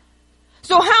salt.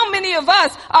 So how many of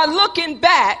us are looking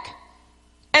back?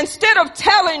 Instead of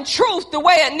telling truth the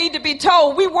way it need to be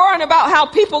told, we worrying about how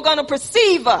people are going to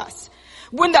perceive us.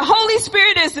 When the Holy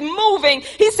Spirit is moving,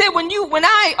 he said, when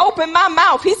I open my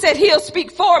mouth, he said, he'll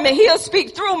speak for me. He'll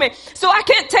speak through me. So I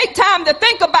can't take time to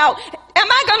think about,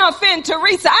 am I going to offend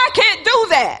Teresa? I can't do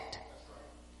that.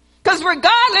 Because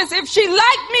regardless if she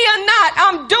like me or not,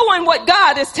 I'm doing what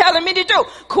God is telling me to do.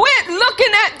 Quit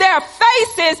looking at their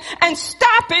faces and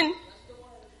stopping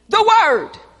the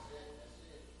word.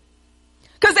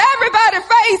 Because everybody's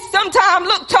face sometimes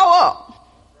look tore up.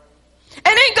 It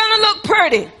ain't going to look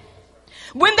pretty.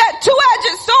 When that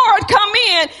two-edged sword come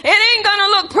in, it ain't going to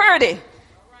look pretty.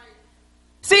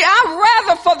 See, I'd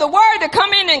rather for the word to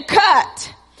come in and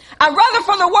cut. I'd rather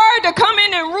for the word to come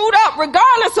in and root up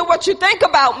regardless of what you think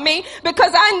about me,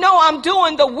 because I know I'm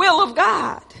doing the will of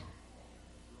God.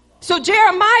 So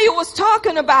Jeremiah was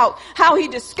talking about how he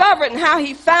discovered and how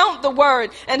he found the word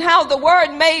and how the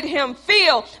word made him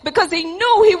feel because he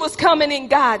knew he was coming in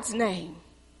God's name.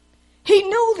 He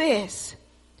knew this.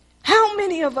 How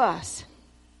many of us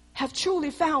have truly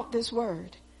found this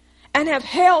word and have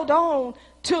held on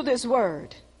to this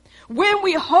word? When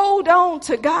we hold on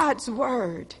to God's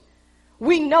word,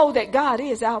 we know that God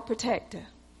is our protector.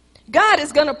 God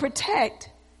is going to protect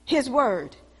his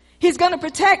word. He's going to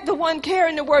protect the one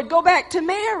carrying the word. Go back to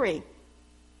Mary.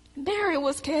 Mary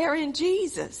was carrying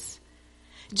Jesus.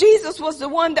 Jesus was the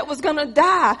one that was going to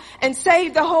die and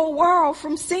save the whole world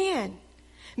from sin.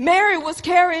 Mary was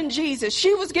carrying Jesus.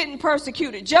 She was getting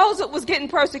persecuted. Joseph was getting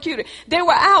persecuted. They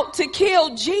were out to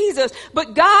kill Jesus,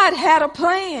 but God had a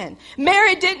plan.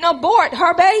 Mary didn't abort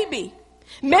her baby.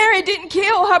 Mary didn't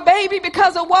kill her baby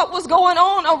because of what was going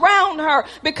on around her,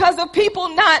 because of people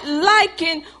not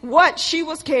liking what she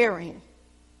was carrying.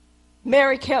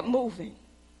 Mary kept moving.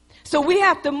 So we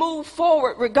have to move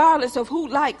forward regardless of who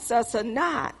likes us or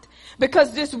not,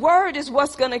 because this word is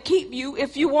what's going to keep you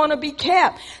if you want to be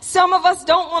kept. Some of us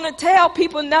don't want to tell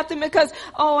people nothing because,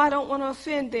 I don't want to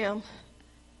offend them.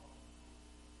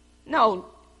 No,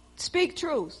 speak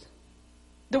truth.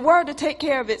 The word will take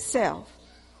care of itself.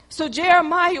 So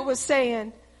Jeremiah was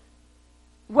saying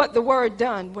what the word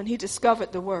done when he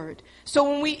discovered the word.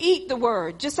 So when we eat the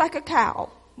word, just like a cow,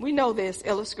 we know this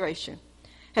illustration.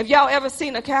 Have y'all ever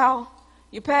seen a cow?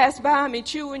 You pass by me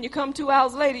chewing, you come 2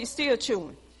 hours later, you're still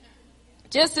chewing.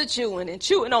 Just a chewing and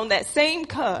chewing on that same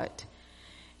cud.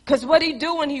 Because what he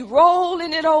doing, he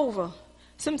rolling it over.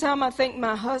 Sometimes I think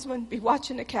my husband be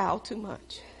watching the cow too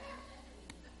much.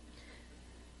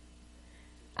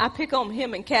 I pick on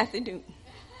him and Kathy Newton.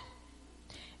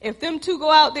 If them two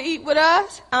go out to eat with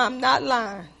us, I'm not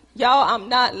lying. Y'all, I'm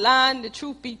not lying. The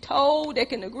truth be told, they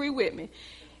can agree with me.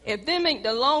 If them ain't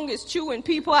the longest chewing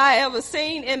people I ever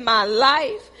seen in my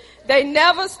life, they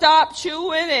never stop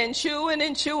chewing and chewing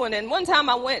and chewing. And one time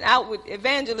I went out with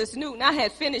Evangelist Newton. I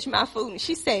had finished my food, and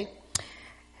she said,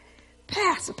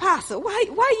 Pastor,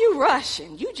 why you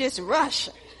rushing? You just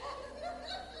rushing.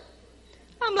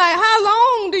 I'm like, how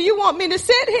long do you want me to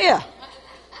sit here?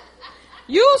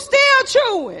 You still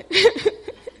chewing.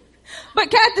 But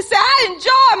Kathy said, I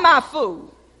enjoy my food.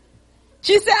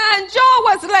 She said, I enjoy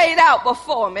what's laid out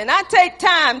before me, and I take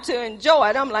time to enjoy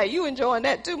it. I'm like, you enjoying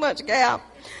that too much, gal.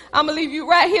 I'm going to leave you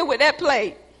right here with that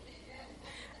plate.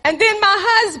 And then my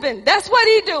husband, that's what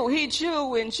he do. He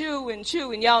chew and chew and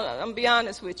chew. And y'all, I'm going to be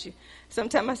honest with you.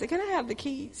 Sometimes I say, can I have the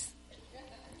keys?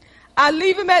 I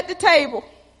leave him at the table,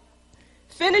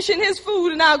 finishing his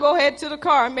food, and I'll go ahead to the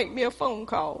car and make me a phone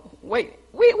call. Wait,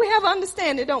 we have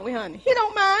understanding, don't we, honey? He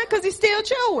don't mind because he's still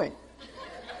chewing.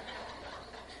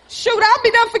 Shoot, I'll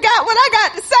be done forgot what I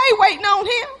got to say waiting on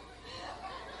him.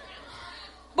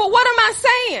 But what am I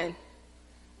saying?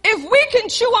 If we can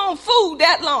chew on food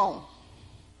that long,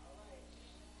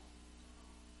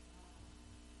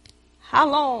 how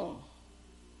long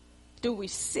do we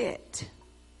sit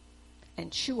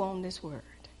and chew on this word?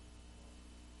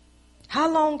 How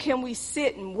long can we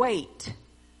sit and wait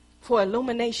for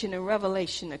illumination and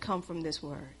revelation to come from this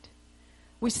word?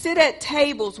 We sit at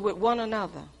tables with one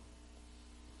another.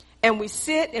 And we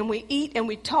sit and we eat and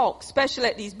we talk, especially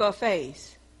at these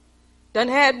buffets. Done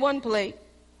had one plate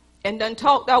and done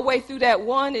talked our way through that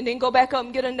one and then go back up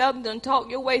and get another. Done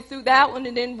talk your way through that one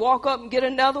and then walk up and get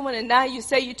another one. And now you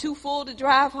say you're too full to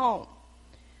drive home.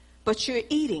 But you're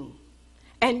eating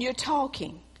and you're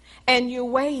talking and you're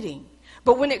waiting.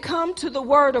 But when it comes to the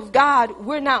word of God,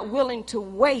 we're not willing to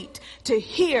wait to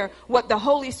hear what the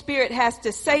Holy Spirit has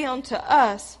to say unto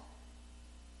us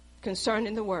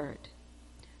concerning the word.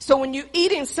 So when you're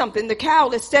eating something, the cow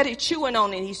is steady chewing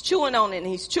on it. He's chewing on it, and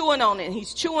he's chewing on it, and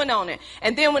he's chewing on it.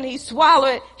 And then when he swallow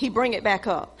it, he bring it back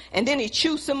up. And then he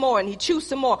chews some more, and he chews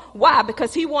some more. Why?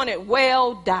 Because he want it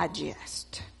well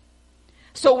digest.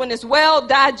 So when it's well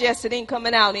digested, it ain't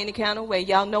coming out any kind of way.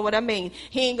 Y'all know what I mean.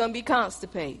 He ain't going to be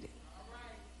constipated.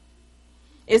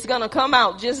 It's going to come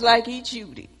out just like he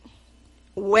chewed it.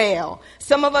 Well,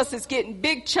 some of us is getting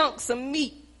big chunks of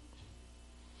meat.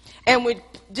 And we're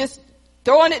just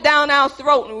throwing it down our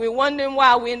throat, and we're wondering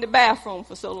why we're in the bathroom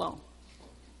for so long.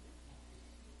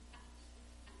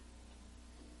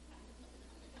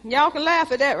 Y'all can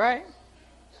laugh at that, right?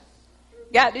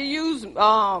 Got to use,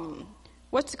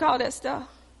 what's it called, that stuff?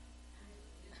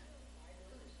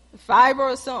 Fiber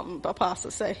or something, Apostle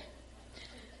say.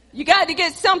 You got to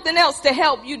get something else to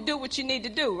help you do what you need to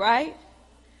do, right?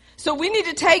 So we need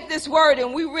to take this word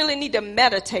and we really need to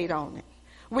meditate on it.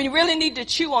 We really need to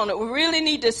chew on it. We really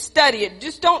need to study it.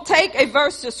 Just don't take a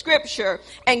verse of scripture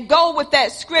and go with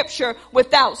that scripture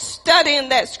without studying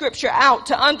that scripture out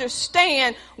to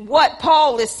understand what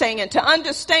Paul is saying, to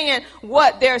understand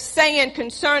what they're saying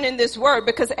concerning this word.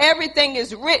 Because everything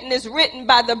is written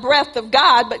by the breath of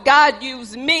God, but God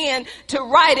used men to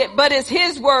write it, but it's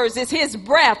his words, it's his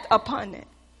breath upon it.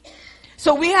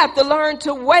 So we have to learn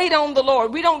to wait on the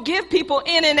Lord. We don't give people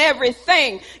in and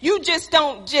everything. You just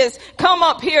don't just come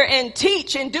up here and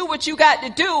teach and do what you got to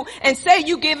do and say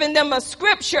you giving them a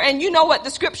scripture and you know what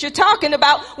the scripture talking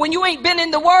about when you ain't been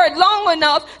in the word long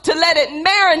enough to let it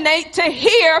marinate to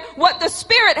hear what the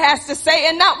Spirit has to say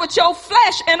and not what your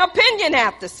flesh and opinion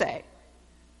have to say.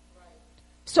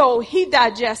 So he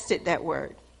digested that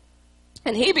word.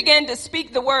 And he began to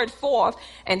speak the word forth,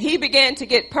 and he began to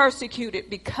get persecuted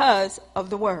because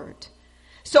of the word.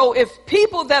 So if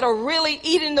people that are really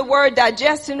eating the word,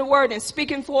 digesting the word, and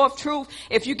speaking forth truth,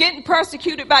 if you're getting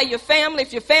persecuted by your family,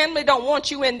 if your family don't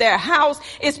want you in their house,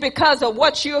 it's because of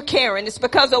what you're carrying. It's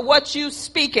because of what you're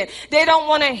speaking. They don't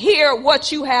want to hear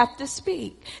what you have to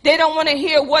speak. They don't want to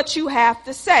hear what you have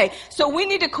to say. So we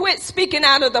need to quit speaking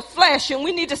out of the flesh, and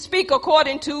we need to speak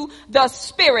according to the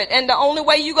Spirit. And the only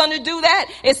way you're going to do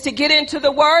that is to get into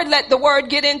the word, let the word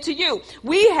get into you.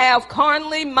 We have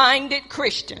carnally minded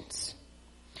Christians.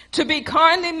 To be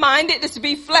carnally minded is to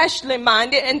be fleshly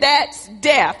minded, and that's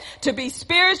death. To be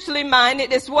spiritually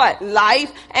minded is what? Life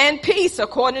and peace,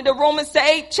 according to Romans the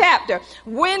 8th chapter.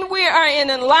 When we are in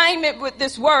alignment with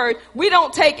this word, we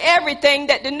don't take everything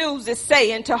that the news is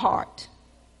saying to heart.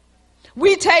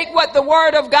 We take what the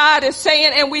word of God is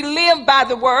saying and we live by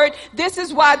the word. This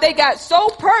is why they got so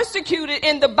persecuted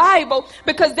in the Bible,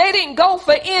 because they didn't go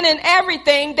for in and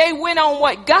everything. They went on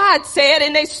what God said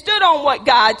and they stood on what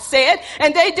God said,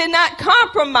 and they did not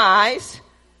compromise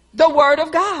the word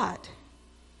of God.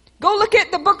 Go look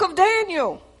at the book of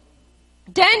Daniel.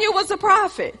 Daniel was a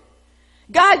prophet.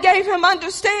 God gave him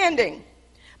understanding.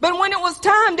 But when it was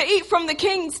time to eat from the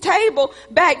king's table,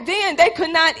 back then they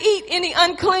could not eat any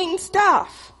unclean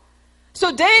stuff.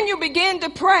 So Daniel began to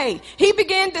pray. He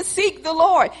began to seek the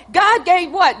Lord. God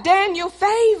gave what? Daniel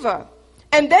favor.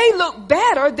 And they looked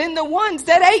better than the ones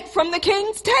that ate from the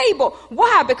king's table.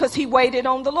 Why? Because he waited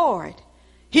on the Lord.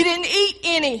 He didn't eat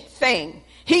anything.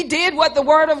 He did what the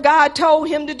word of God told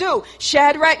him to do.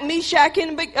 Shadrach, Meshach,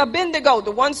 and Abednego,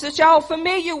 the ones that y'all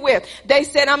familiar with, they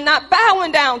said, I'm not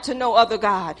bowing down to no other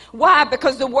God. Why?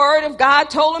 Because the word of God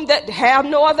told them that have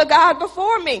no other God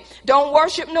before me. Don't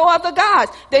worship no other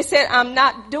gods. They said, I'm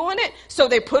not doing it. So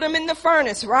they put them in the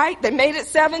furnace, right? They made it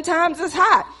 7 times as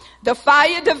hot. The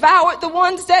fire devoured the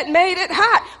ones that made it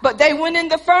hot, but they went in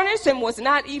the furnace and was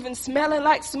not even smelling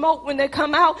like smoke when they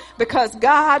come out, because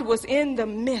God was in the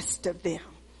midst of them.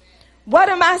 What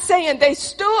am I saying? They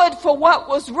stood for what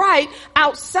was right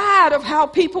outside of how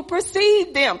people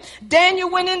perceived them. Daniel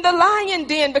went in the lion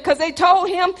den because they told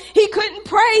him he couldn't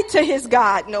pray to his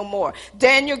God no more.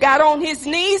 Daniel got on his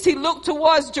knees. He looked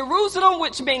towards Jerusalem,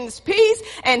 which means peace,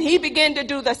 and he began to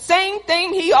do the same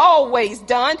thing he always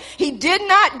done. He did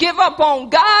not give up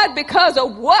on God because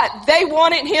of what they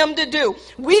wanted him to do.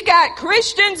 We got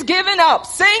Christians giving up,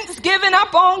 saints giving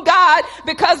up on God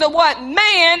because of what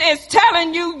man is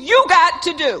telling you got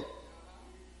to do.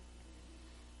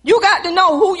 You got to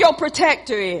know who your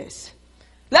protector is.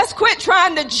 Let's quit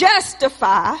trying to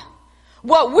justify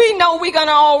what we know we're going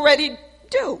to already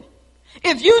do.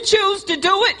 If you choose to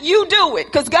do it, you do it,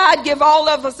 because God give all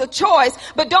of us a choice.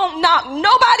 But don't knock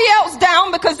nobody else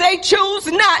down because they choose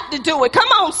not to do it. Come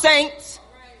on, saints.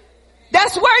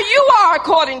 That's where you are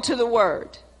according to the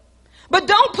word. But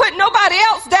don't put nobody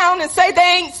else down and say they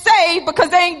ain't saved because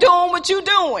they ain't doing what you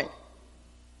doing.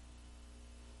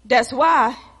 That's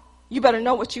why you better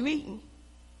know what you're eating.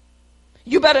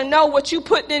 You better know what you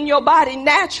put in your body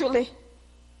naturally.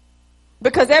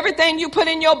 Because everything you put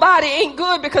in your body ain't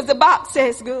good because the box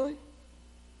says good.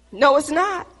 No, it's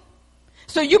not.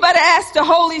 So you better ask the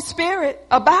Holy Spirit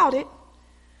about it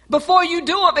before you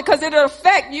do it, because it'll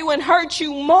affect you and hurt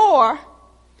you more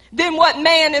than what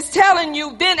man is telling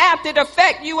you. Then after it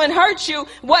affect you and hurt you,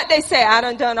 what they say, I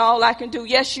done all I can do.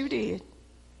 Yes, you did.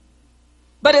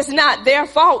 But it's not their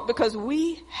fault because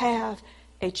we have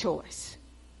a choice.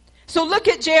 So look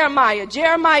at Jeremiah.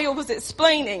 Jeremiah was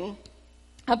explaining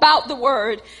about the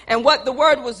word and what the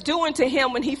word was doing to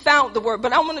him when he found the word.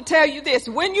 But I want to tell you this.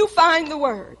 When you find the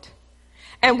word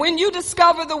and when you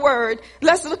discover the word,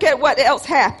 let's look at what else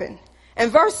happened. In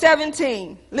verse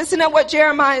 17, listen to what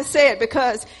Jeremiah said,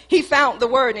 because he found the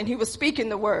word and he was speaking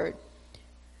the word.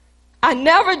 I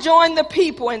never joined the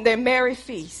people in their merry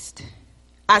feast.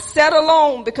 I sat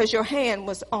alone because your hand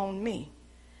was on me.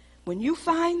 When you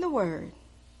find the word,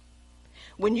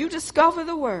 when you discover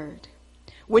the word,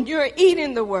 when you're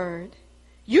eating the word,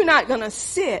 you're not going to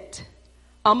sit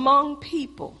among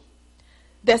people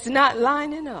that's not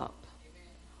lining up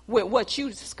with what you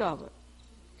discovered.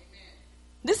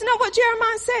 This is not what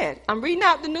Jeremiah said. I'm reading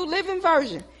out the New Living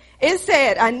Version. It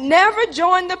said, I never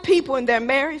joined the people in their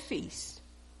merry feast.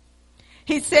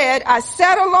 He said, I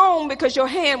sat alone because your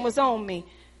hand was on me.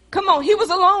 Come on, he was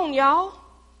alone, y'all.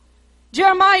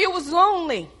 Jeremiah was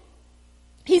lonely.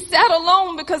 He sat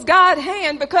alone because God's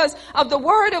hand, because of the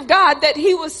word of God that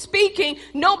he was speaking.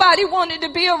 Nobody wanted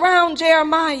to be around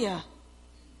Jeremiah.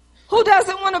 Who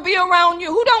doesn't want to be around you?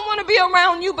 Who don't want to be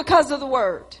around you because of the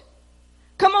word?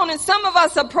 Come on, and some of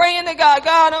us are praying to God.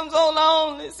 God, I'm so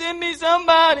lonely. Send me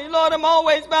somebody. Lord, I'm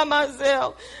always by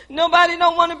myself. Nobody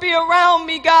don't want to be around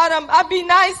me. God, I be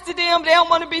nice to them. They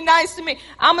don't want to be nice to me.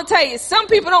 I'm going to tell you, some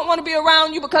people don't want to be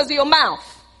around you because of your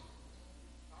mouth.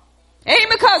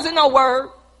 Ain't because of no word.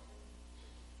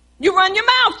 You run your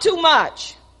mouth too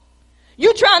much.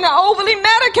 You're trying to overly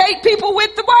medicate people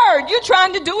with the word. You're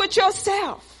trying to do it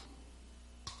yourself.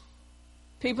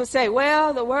 People say,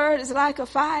 well, the word is like a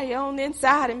fire on the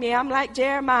inside of me. I'm like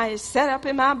Jeremiah, it's set up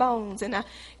in my bones and I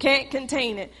can't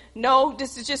contain it. No,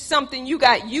 this is just something you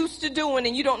got used to doing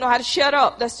and you don't know how to shut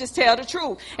up. Let's just tell the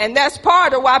truth. And that's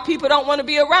part of why people don't want to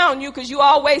be around you, because you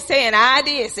always saying, I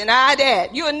this and I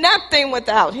that. You're nothing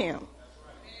without him.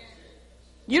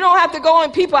 You don't have to go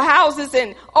in people's houses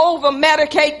and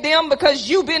over-medicate them because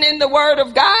you've been in the Word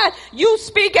of God. You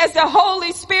speak as the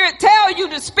Holy Spirit tell you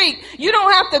to speak. You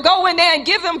don't have to go in there and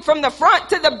give them from the front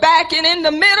to the back and in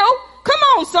the middle. Come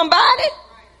on, somebody.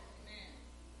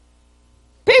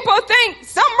 People think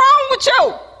something wrong with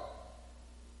you.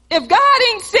 If God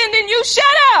ain't sending you, shut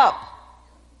up.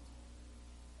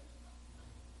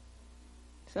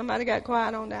 Somebody got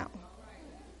quiet on that one.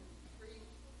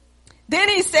 Then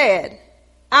he said,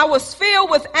 I was filled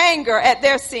with anger at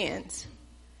their sins.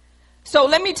 So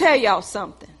let me tell y'all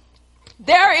something.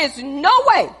 There is no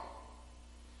way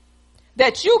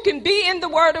that you can be in the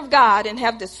Word of God and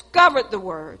have discovered the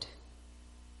Word.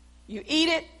 You eat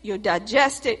it, you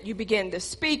digest it, you begin to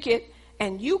speak it,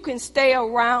 and you can stay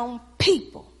around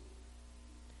people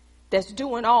that's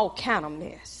doing all kind of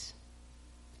mess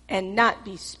and not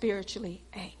be spiritually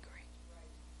angry.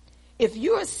 If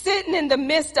you're sitting in the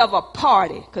midst of a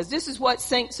party, because this is what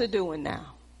saints are doing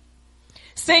now.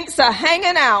 Saints are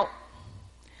hanging out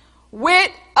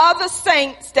with other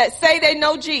saints that say they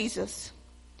know Jesus,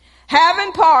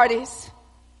 having parties,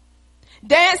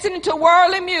 dancing to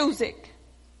worldly music,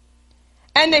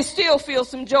 and they still feel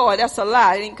some joy. That's a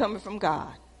lie. It ain't coming from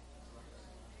God.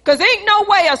 Because ain't no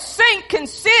way a saint can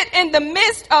sit in the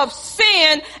midst of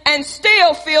sin and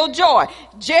still feel joy.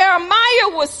 Jeremiah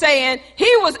was saying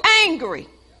he was angry.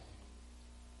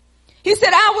 He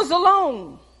said, I was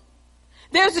alone.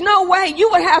 There's no way. You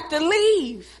would have to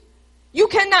leave. You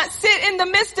cannot sit in the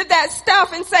midst of that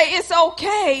stuff and say it's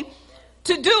okay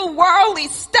to do worldly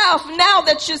stuff now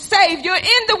that you're saved. You're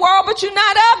in the world, but you're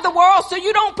not of the world, so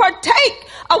you don't partake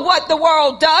of what the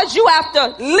world does. You have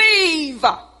to leave.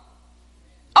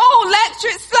 Oh,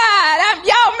 electric slide.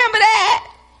 Y'all remember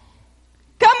that?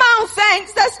 Come on,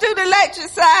 saints. Let's do the electric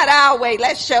slide our way.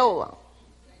 Let's show them.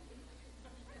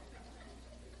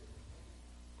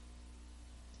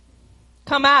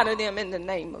 Come out of them in the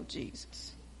name of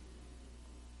Jesus.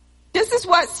 This is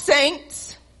what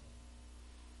saints,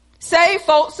 saved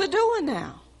folks are doing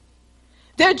now.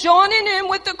 They're joining in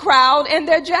with the crowd and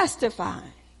they're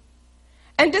justifying.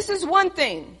 And this is one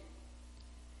thing.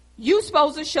 You're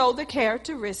supposed to show the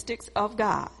characteristics of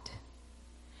God.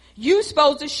 You're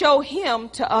supposed to show him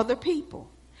to other people.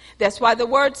 That's why the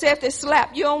word said if they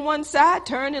slap you on one side,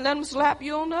 turn and let them slap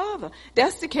you on the other.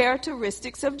 That's the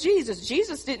characteristics of Jesus.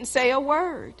 Jesus didn't say a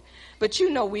word. But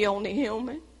you know we only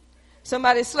human.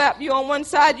 Somebody slap you on one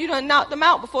side, you done knock them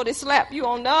out before they slap you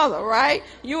on the other, right?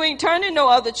 You ain't turning no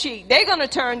other cheek. They're going to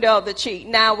turn the other cheek.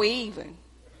 Now we even.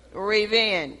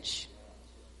 Revenge.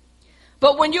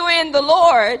 But when you're in the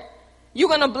Lord, you're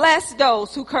going to bless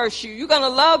those who curse you. You're going to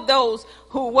love those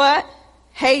who what?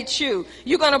 Hate you.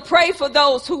 You're going to pray for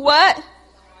those who what?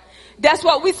 That's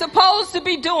what we're supposed to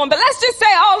be doing. But let's just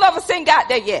say all of us ain't got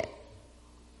there yet.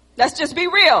 Let's just be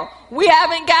real. We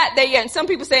haven't got there yet. And some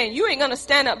people saying, you ain't going to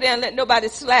stand up there and let nobody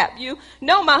slap you.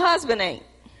 No, my husband ain't.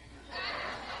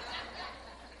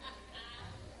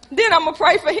 Then I'm going to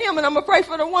pray for him and I'm going to pray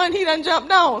for the one he done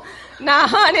jumped on. Now,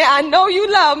 honey, I know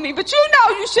you love me, but you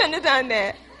know you shouldn't have done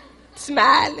that.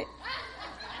 Smiling.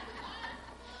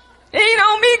 It ain't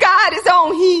on me, God, it's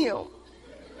on him.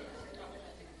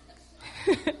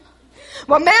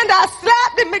 Well, Amanda, I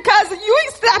slapped him because you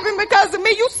ain't slapping because of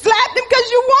me. You slapped him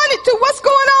because you wanted to. What's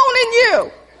going on in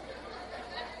you?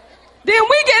 Then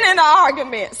we get in an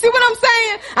argument. See what I'm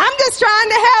saying? I'm just trying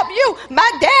to help you.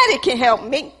 My daddy can help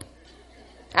me.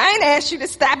 I ain't asked you to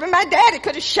slap him. My daddy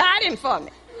could have shot him for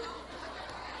me.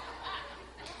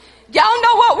 Y'all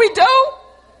know what we do?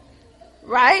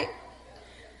 Right?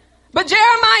 But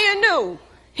Jeremiah knew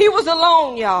he was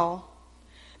alone, y'all,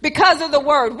 because of the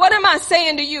word. What am I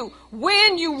saying to you?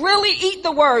 When you really eat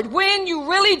the word, when you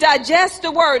really digest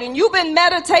the word and you've been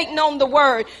meditating on the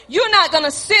word, you're not going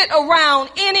to sit around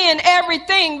any and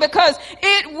everything because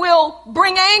it will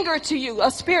bring anger to you, a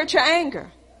spiritual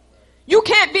anger. You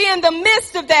can't be in the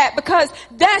midst of that because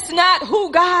that's not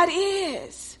who God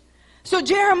is. So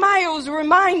Jeremiah was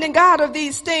reminding God of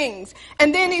these things.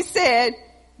 And then he said,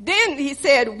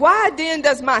 why then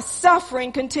does my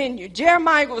suffering continue?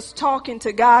 Jeremiah was talking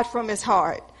to God from his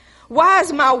heart. Why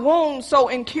is my wound so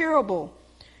incurable?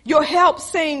 Your help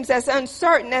seems as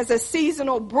uncertain as a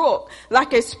seasonal brook,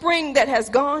 like a spring that has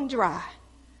gone dry.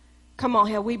 Come on,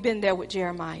 have we been there with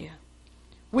Jeremiah?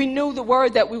 We knew the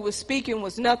word that we were speaking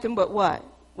was nothing but what?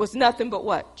 Was nothing but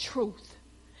what? Truth.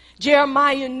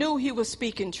 Jeremiah knew he was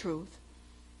speaking truth.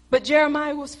 But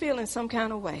Jeremiah was feeling some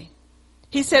kind of way.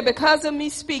 He said, because of me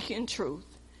speaking truth,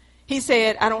 he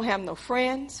said, I don't have no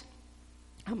friends.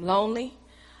 I'm lonely.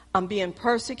 I'm being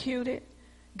persecuted.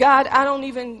 God, I don't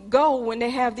even go when they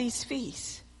have these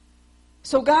feasts.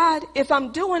 So God, if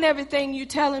I'm doing everything you're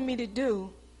telling me to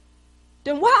do,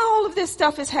 then why all of this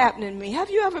stuff is happening to me? Have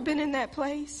you ever been in that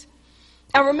place?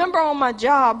 I remember on my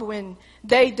job when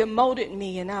they demoted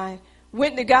me and I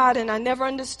went to God and I never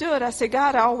understood. I said,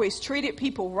 God, I always treated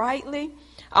people rightly.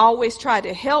 I always tried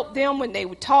to help them when they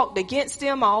talked against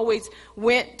them. I always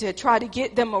went to try to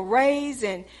get them a raise.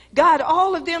 And God,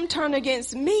 all of them turn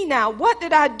against me now. What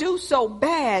did I do so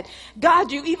bad?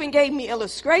 God, you even gave me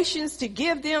illustrations to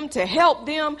give them, to help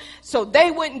them so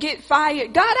they wouldn't get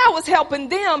fired. God, I was helping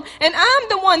them and I'm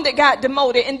the one that got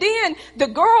demoted. And then the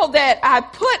girl that I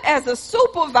put as a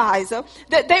supervisor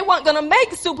that they weren't going to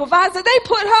make supervisor, they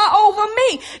put her over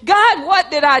me. God,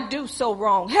 what did I do so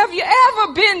wrong? Have you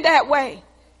ever been that way?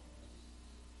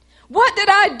 What did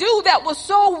I do that was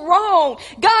so wrong?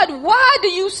 God, why do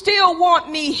you still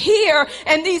want me here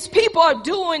and these people are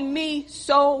doing me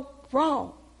so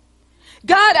wrong?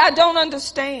 God, I don't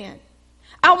understand.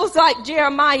 I was like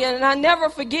Jeremiah, and I never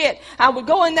forget. I would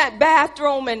go in that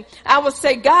bathroom and I would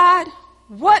say, God,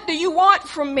 what do you want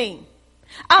from me?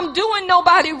 I'm doing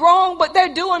nobody wrong, but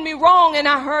they're doing me wrong. And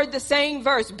I heard the same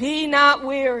verse, be not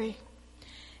weary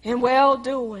in well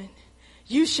doing.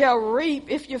 You shall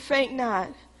reap if you faint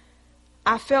not.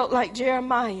 I felt like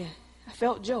Jeremiah. I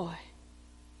felt joy.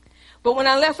 But when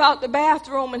I left out the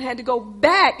bathroom and had to go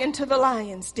back into the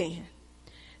lion's den,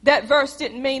 that verse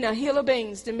didn't mean a hill of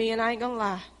beans to me, and I ain't gonna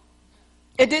lie.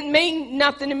 It didn't mean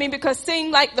nothing to me because it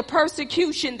seemed like the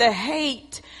persecution, the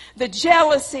hate, the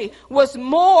jealousy was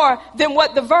more than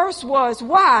what the verse was.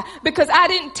 Why? Because I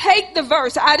didn't take the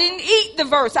verse. I didn't eat the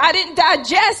verse. I didn't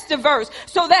digest the verse.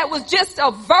 So that was just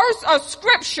a verse of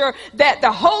scripture that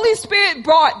the Holy Spirit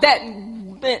brought that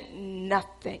meant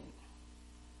nothing.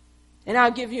 And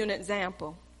I'll give you an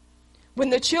example. When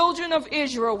the children of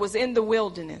Israel was in the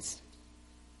wilderness,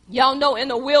 y'all know in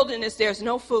the wilderness there's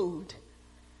no food.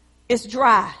 It's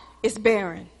dry. It's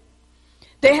barren.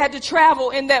 They had to travel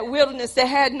in that wilderness. They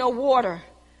had no water.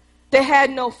 They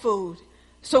had no food.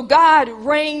 So God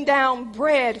rained down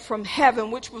bread from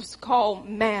heaven, which was called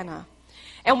manna.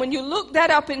 And when you look that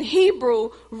up in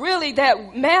Hebrew, really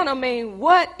that manna means,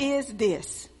 what is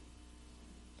this?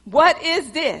 What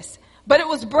is this? But it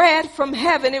was bread from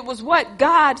heaven. It was what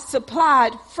God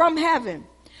supplied from heaven.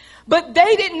 But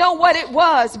they didn't know what it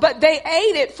was, but they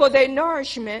ate it for their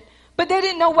nourishment. But they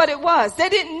didn't know what it was. They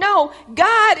didn't know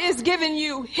God is giving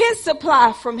you his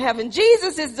supply from heaven.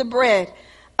 Jesus is the bread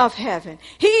of heaven.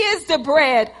 He is the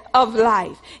bread of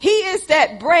life. He is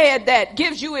that bread that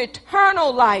gives you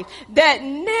eternal life that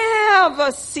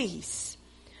never ceases.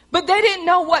 But they didn't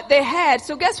know what they had.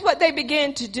 So guess what they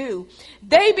began to do?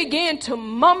 They began to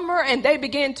murmur and they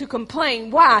began to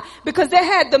complain. Why? Because they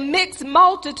had the mixed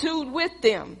multitude with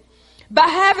them. By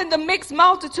having the mixed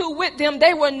multitude with them,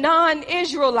 they were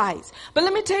non-Israelites. But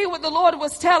let me tell you what the Lord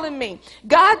was telling me.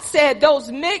 God said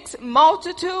those mixed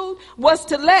multitude was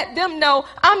to let them know,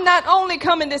 I'm not only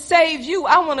coming to save you,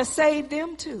 I want to save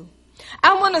them too.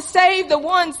 I want to save the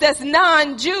ones that's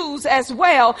non-Jews as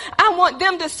well. I want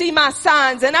them to see my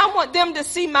signs and I want them to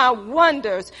see my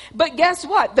wonders. But guess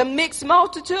what? The mixed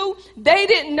multitude, they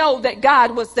didn't know that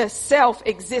God was the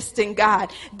self-existing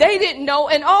God. They didn't know.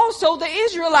 And also the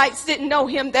Israelites didn't know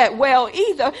him that well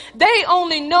either. They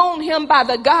only known him by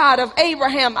the God of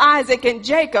Abraham, Isaac, and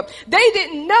Jacob. They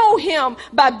didn't know him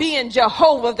by being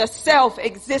Jehovah, the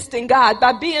self-existing God,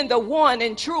 by being the one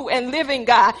and true and living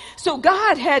God. So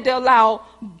God had to allow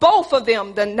both of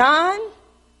them, the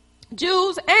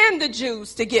non-Jews and the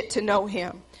Jews, to get to know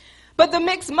him. But the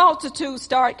mixed multitude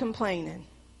started complaining.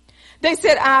 They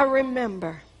said, I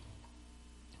remember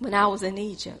when I was in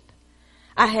Egypt.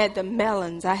 I had the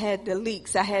melons, I had the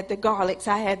leeks, I had the garlics,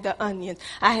 I had the onions,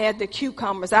 I had the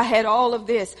cucumbers, I had all of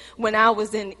this when I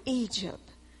was in Egypt.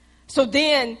 So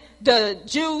then the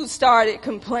Jews started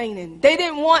complaining. They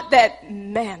didn't want that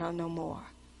manna no more.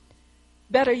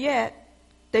 Better yet,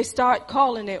 they start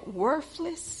calling it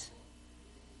worthless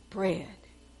bread.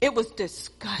 It was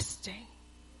disgusting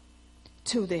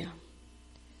to them.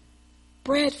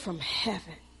 Bread from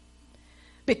heaven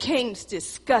became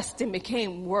disgusting,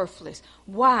 became worthless.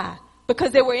 Why?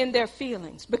 Because they were in their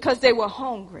feelings, because they were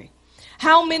hungry.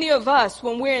 How many of us,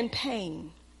 when we're in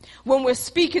pain, when we're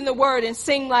speaking the word and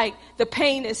seem like the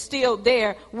pain is still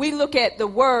there, we look at the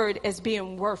word as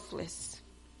being worthless.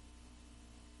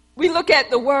 We look at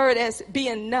the word as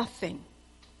being nothing.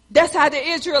 That's how the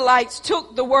Israelites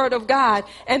took the word of God.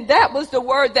 And that was the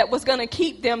word that was going to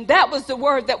keep them. That was the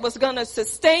word that was going to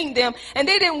sustain them. And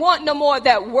they didn't want no more of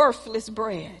that worthless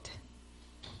bread.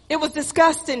 It was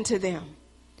disgusting to them.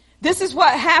 This is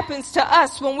what happens to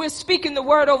us when we're speaking the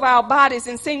word over our bodies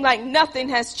and seem like nothing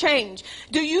has changed.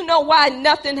 Do you know why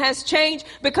nothing has changed?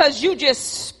 Because you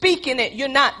just speaking it. You're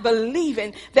not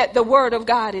believing that the word of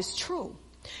God is true.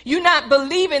 You're not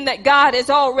believing that God has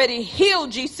already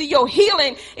healed you. See, your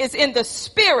healing is in the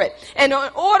spirit. And in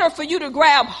order for you to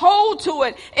grab hold to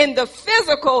it in the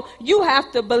physical, you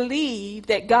have to believe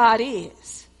that God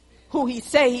is who he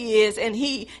say he is, and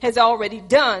he has already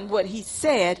done what he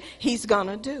said he's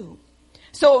gonna do.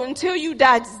 So until you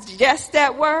digest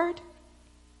that word,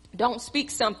 don't speak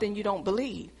something you don't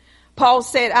believe. Paul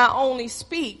said, I only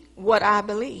speak what I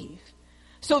believe.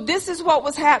 So this is what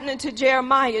was happening to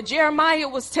Jeremiah. Jeremiah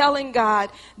was telling God,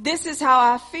 this is how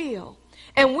I feel.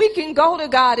 And we can go to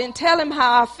God and tell him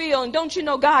how I feel. And don't you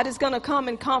know God is going to come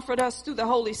and comfort us through the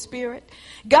Holy Spirit?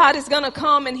 God is going to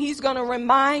come and he's going to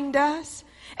remind us.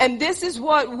 And this is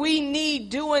what we need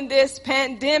during this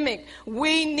pandemic.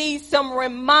 We need some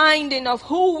reminding of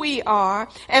who we are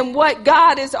and what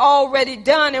God has already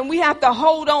done. And we have to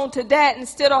hold on to that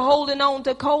instead of holding on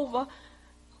to COVID.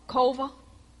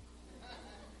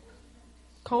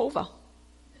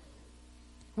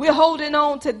 We're holding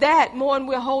on to that more than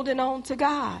we're holding on to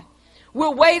God.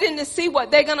 We're waiting to see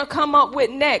what they're going to come up with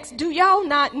next. Do y'all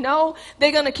not know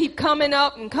they're going to keep coming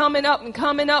up and coming up and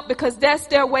coming up because that's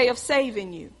their way of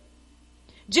saving you?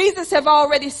 Jesus have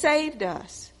already saved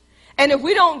us. And if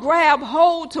we don't grab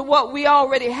hold to what we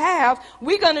already have,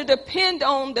 we're going to depend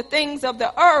on the things of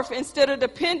the earth instead of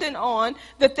depending on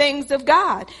the things of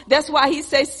God. That's why he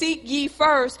says, seek ye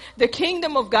first the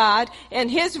kingdom of God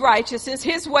and his righteousness,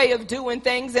 his way of doing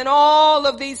things, and all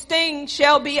of these things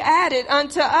shall be added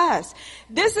unto us.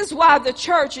 This is why the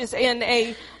church is in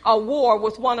a war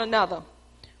with one another.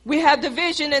 We have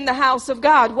division in the house of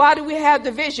God. Why do we have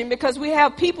division? Because we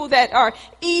have people that are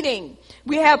eating.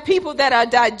 We have people that are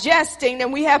digesting,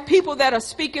 and we have people that are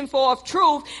speaking forth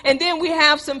truth. And then we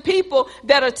have some people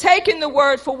that are taking the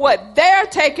word for what they're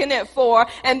taking it for,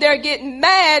 and they're getting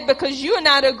mad because you're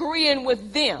not agreeing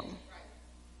with them.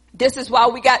 This is why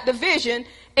we got division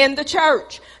in the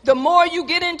church. The more you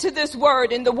get into this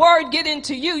word and the word get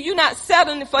into you, you're not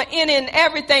settling for any and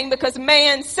everything because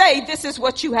man say this is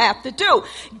what you have to do.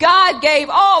 God gave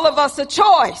all of us a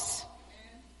choice.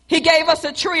 He gave us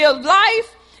a tree of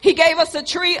life. He gave us a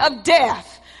tree of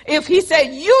death. If he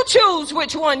said, you choose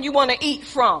which one you want to eat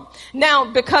from. Now,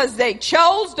 because they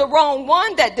chose the wrong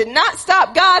one, that did not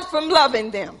stop God from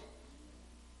loving them.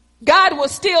 God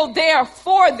was still there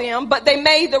for them, but they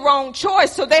made the wrong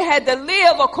choice. So they had to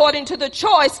live according to the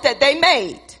choice that they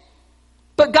made.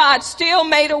 But God still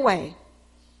made a way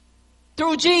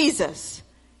through Jesus.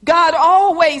 God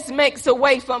always makes a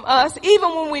way from us,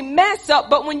 even when we mess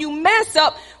up. But when you mess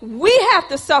up, we have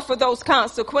to suffer those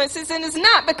consequences. And it's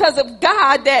not because of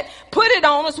God that put it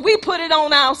on us. We put it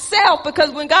on ourselves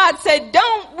because when God said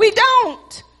don't, we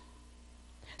don't.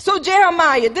 So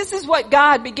Jeremiah, this is what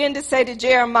God began to say to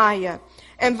Jeremiah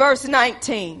in verse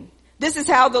 19. This is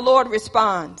how the Lord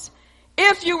responds.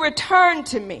 If you return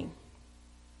to me.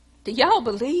 Do y'all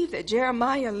believe that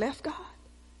Jeremiah left God?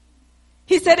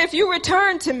 He said, if you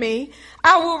return to me,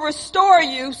 I will restore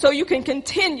you so you can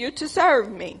continue to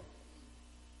serve me.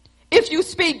 If you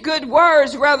speak good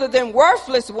words rather than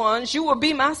worthless ones, you will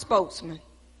be my spokesman.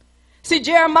 See,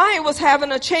 Jeremiah was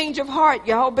having a change of heart,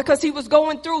 y'all, because he was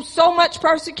going through so much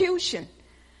persecution.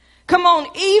 Come on,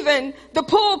 even the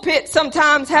pulpit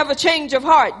sometimes have a change of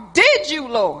heart. Did you,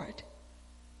 Lord,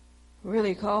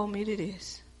 really call me to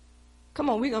this? Come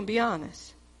on, we're going to be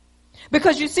honest.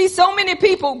 Because you see so many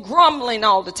people grumbling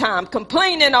all the time,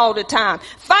 complaining all the time,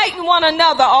 fighting one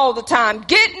another all the time,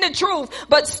 getting the truth,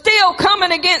 but still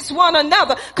coming against one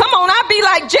another. Come on, I be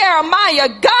like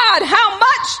Jeremiah. God, how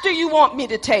much do you want me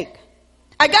to take?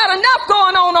 I got enough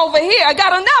going on over here. I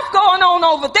got enough going on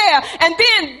over there. And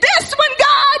then this one,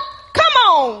 God, come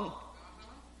on.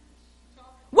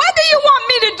 What do you want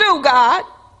me to do, God?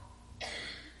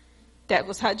 That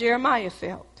was how Jeremiah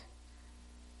felt.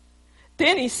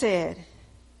 Then he said,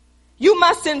 you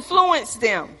must influence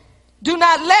them. Do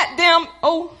not let them,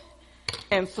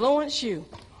 influence you.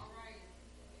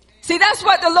 See, that's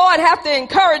what the Lord have to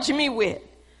encourage me with.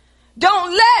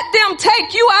 Don't let them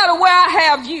take you out of where I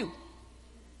have you.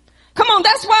 Come on,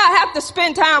 that's why I have to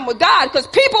spend time with God, because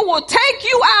people will take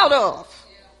you out of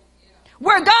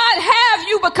where God have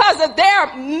you because of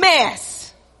their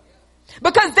mess.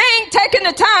 Because they ain't taking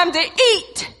the time to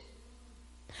eat,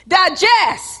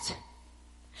 digest.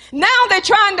 Now they're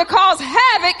trying to cause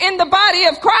havoc in the body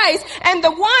of Christ, and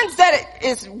the ones that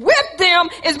is with them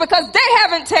is because they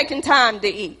haven't taken time to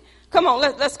eat. Come on,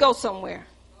 let's go somewhere.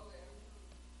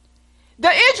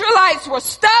 The Israelites were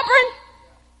stubborn.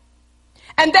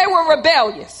 And they were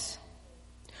rebellious.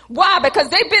 Why? Because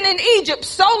they've been in Egypt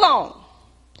so long.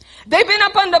 They've been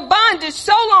up under bondage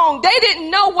so long. They didn't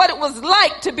know what it was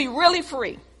like to be really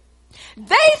free.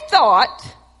 They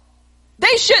thought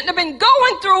they shouldn't have been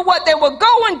going through what they were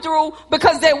going through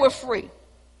because they were free.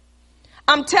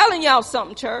 I'm telling y'all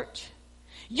something, church.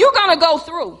 You're going to go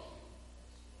through.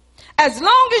 As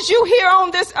long as you're here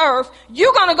on this earth,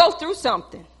 you're going to go through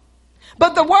something.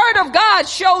 But the word of God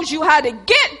shows you how to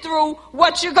get through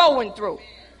what you're going through.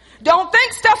 Don't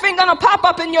think stuff ain't going to pop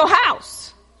up in your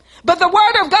house. But the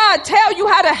word of God tells you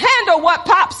how to handle what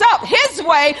pops up his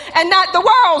way and not the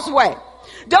world's way.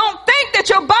 Don't think that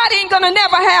your body ain't going to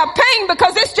never have pain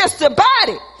because it's just a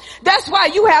body. That's why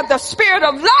you have the spirit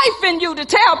of life in you to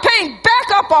tell pain,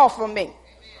 back up off of me.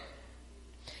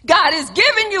 God is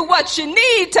giving you what you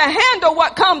need to handle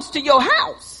what comes to your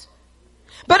house.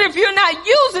 But if you're not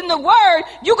using the word,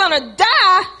 you're going to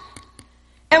die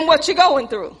in what you're going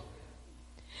through.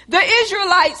 The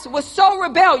Israelites were so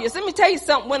rebellious. Let me tell you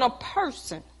something. When a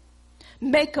person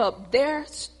make up their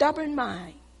stubborn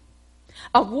mind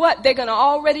of what they're going to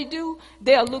already do,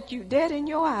 they'll look you dead in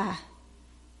your eye.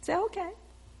 Say, okay,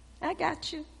 I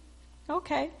got you.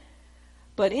 Okay.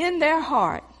 But in their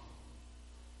heart,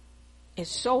 it's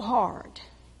so hard.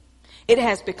 It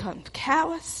has become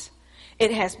callous.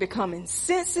 It has become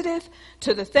insensitive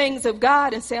to the things of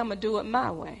God and say, I'm going to do it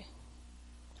my way.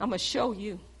 I'm going to show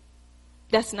you.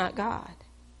 That's not God.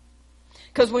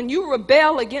 Because when you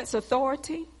rebel against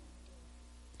authority,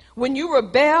 when you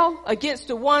rebel against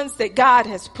the ones that God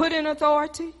has put in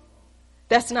authority,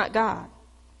 that's not God.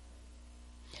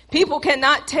 People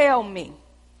cannot tell me.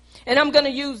 And I'm going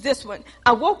to use this one.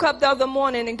 I woke up the other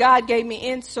morning and God gave me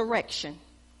insurrection.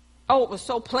 Oh, it was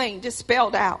so plain, just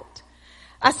spelled out.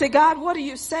 I said, God, what are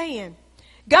you saying?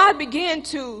 God began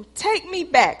to take me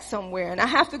back somewhere, and I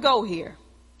have to go here.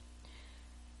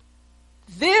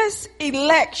 This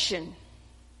election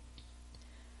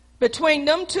between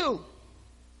them two,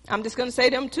 I'm just going to say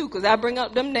them two because I bring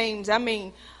up them names. I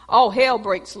mean, all hell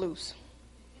breaks loose.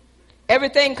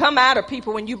 Everything come out of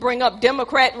people when you bring up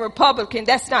Democrat and Republican.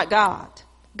 That's not God.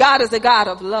 God is a God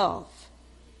of love.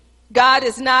 God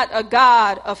is not a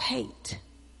God of hate.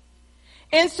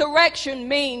 Insurrection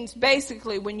means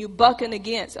basically when you're bucking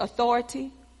against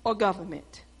authority or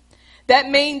government. That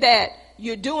means that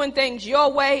you're doing things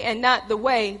your way and not the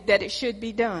way that it should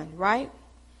be done, right?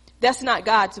 That's not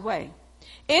God's way.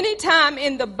 Anytime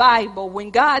in the Bible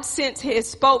when God sent his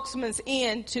spokesmen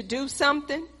in to do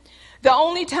something, the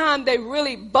only time they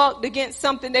really bucked against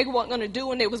something they weren't going to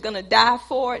do and they was going to die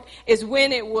for it is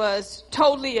when it was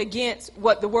totally against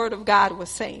what the word of God was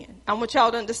saying. I want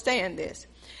y'all to understand this.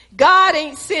 God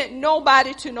ain't sent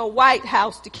nobody to no White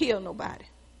House to kill nobody.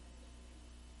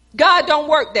 God don't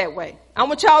work that way. I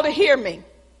want y'all to hear me.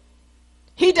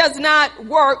 He does not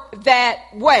work that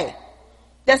way.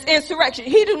 That's insurrection.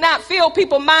 He do not fill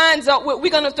people's minds up with, we're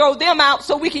going to throw them out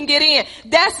so we can get in.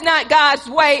 That's not God's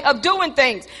way of doing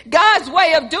things. God's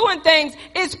way of doing things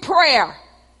is prayer.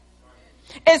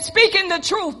 And speaking the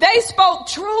truth. They spoke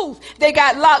truth. They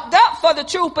got locked up for the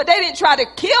truth, but they didn't try to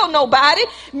kill nobody.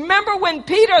 Remember when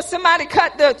Peter or somebody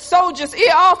cut the soldier's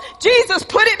ear off? Jesus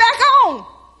put it back on.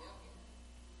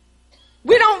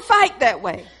 We don't fight that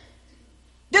way.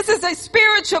 This is a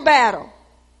spiritual battle.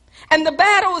 And the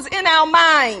battle is in our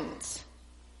minds.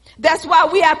 That's why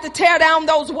we have to tear down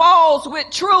those walls with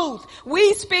truth.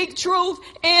 We speak truth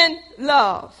in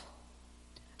love.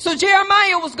 So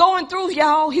Jeremiah was going through,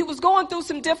 y'all. He was going through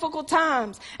some difficult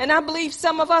times. And I believe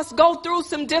some of us go through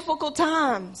some difficult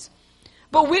times.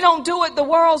 But we don't do it the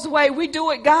world's way. We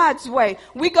do it God's way.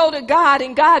 We go to God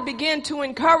and God began to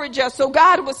encourage us. So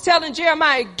God was telling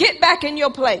Jeremiah, get back in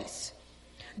your place.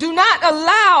 Do not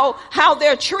allow how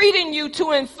they're treating you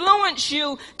to influence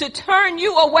you to turn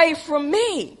you away from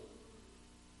me.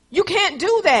 You can't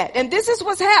do that. And this is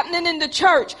what's happening in the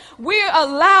church. We're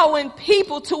allowing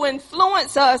people to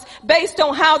influence us based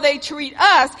on how they treat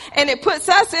us. And it puts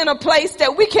us in a place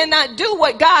that we cannot do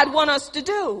what God wants us to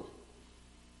do.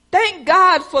 Thank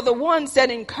God for the ones that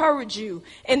encourage you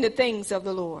in the things of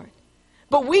the Lord.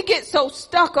 But we get so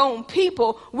stuck on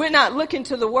people, we're not looking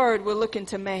to the word, we're looking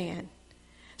to man.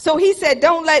 So he said,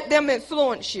 don't let them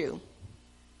influence you.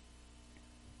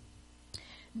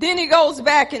 Then he goes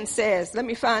back and says, let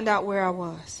me find out where I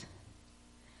was.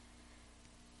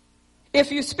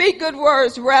 If you speak good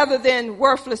words rather than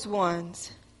worthless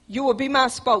ones, you will be my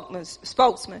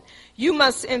spokesman. You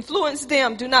must influence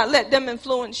them. Do not let them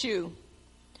influence you.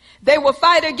 They will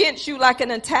fight against you like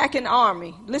an attacking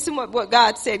army. Listen what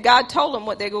God said. God told them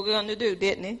what they were going to do,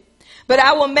 didn't he? But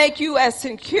I will make you as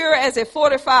secure as a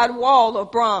fortified wall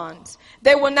of bronze.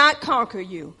 They will not conquer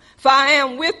you, for I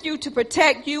am with you to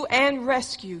protect you and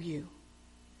rescue you.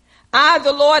 I,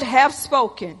 the Lord, have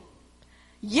spoken.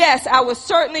 Yes, I will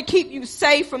certainly keep you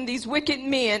safe from these wicked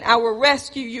men. I will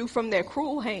rescue you from their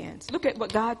cruel hands. Look at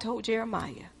what God told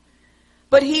Jeremiah.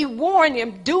 But he warned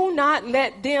him, do not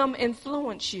let them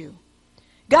influence you.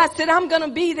 God said, I'm going to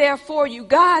be there for you.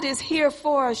 God is here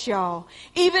for us, y'all.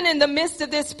 Even in the midst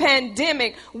of this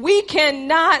pandemic, we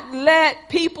cannot let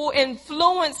people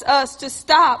influence us to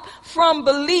stop from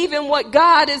believing what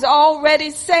God has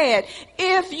already said.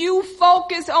 If you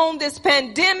focus on this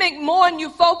pandemic more than you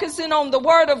focusing on the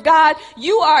word of God,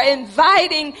 you are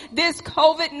inviting this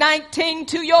COVID-19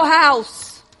 to your house.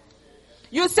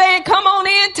 You're saying, come on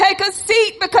in, take a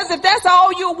seat, because if that's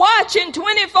all you're watching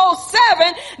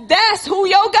 24/7, that's who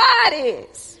your God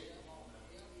is.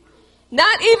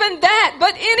 Not even that,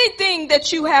 but anything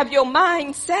that you have your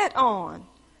mind set on.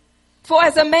 For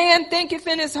as a man thinketh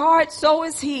in his heart, so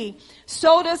is he.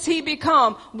 So does he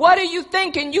become. What are you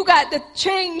thinking? You got to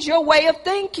change your way of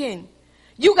thinking.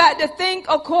 You got to think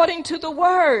according to the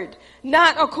word,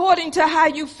 not according to how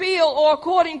you feel or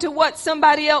according to what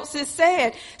somebody else has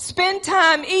said. Spend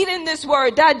time eating this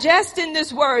word, digesting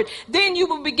this word. Then you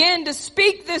will begin to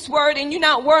speak this word, and you're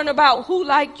not worrying about who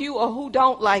like you or who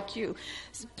don't like you.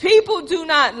 People do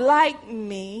not like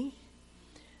me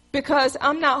because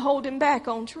I'm not holding back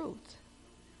on truth.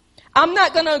 I'm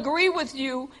not going to agree with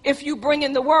you if you bring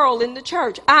in the world in the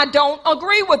church. I don't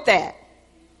agree with that.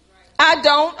 I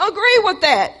don't agree with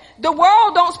that. The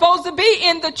world don't supposed to be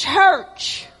in the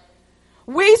church.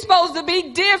 We supposed to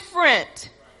be different.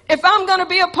 If I'm going to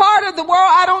be a part of the world,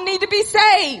 I don't need to be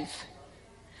saved.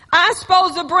 I'm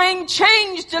supposed to bring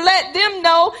change to let them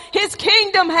know his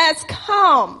kingdom has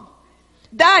come.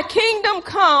 Thy kingdom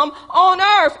come on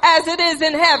earth as it is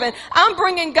in heaven. I'm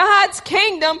bringing God's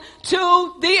kingdom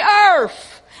to the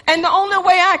earth. And the only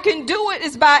way I can do it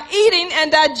is by eating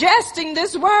and digesting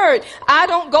this word. I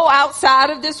don't go outside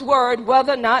of this word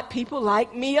whether or not people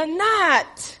like me or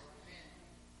not.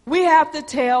 We have to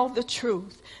tell the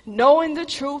truth. Knowing the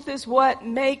truth is what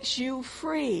makes you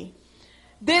free.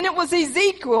 Then it was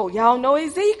Ezekiel. Y'all know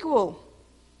Ezekiel.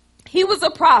 He was a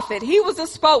prophet. He was a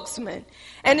spokesman.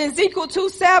 And Ezekiel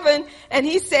 2:7, and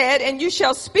he said, and you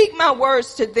shall speak my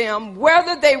words to them,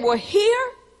 whether they will hear,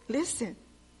 listen,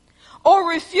 or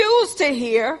refuse to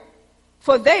hear,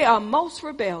 for they are most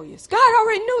rebellious. God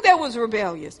already knew they was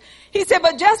rebellious. He said,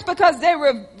 but just because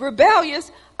they're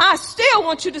rebellious, I still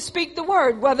want you to speak the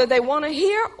word, whether they want to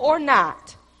hear or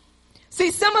not. See,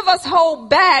 some of us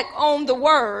hold back on the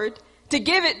word to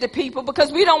give it to people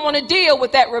because we don't want to deal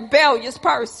with that rebellious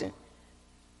person.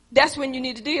 That's when you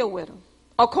need to deal with them,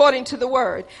 according to the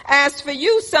word. As for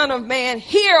you, son of man,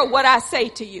 hear what I say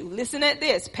to you. Listen at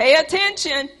this. Pay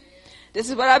attention. This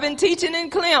is what I've been teaching in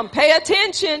Clem. Pay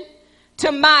attention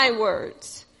to my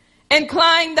words.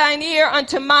 Incline thine ear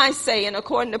unto my saying,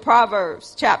 according to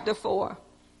Proverbs chapter 4.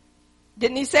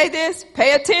 Didn't he say this?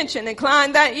 Pay attention.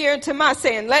 Incline thine ear unto my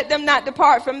saying. Let them not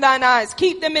depart from thine eyes.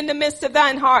 Keep them in the midst of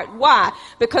thine heart. Why?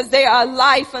 Because they are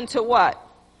life unto what?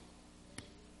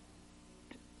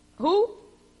 Who?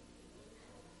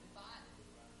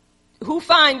 Who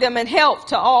find them and help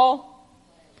to all?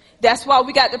 That's why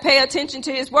we got to pay attention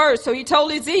to his words. So he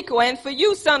told Ezekiel, and for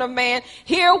you, son of man,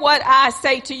 hear what I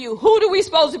say to you. Who do we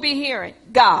supposed to be hearing?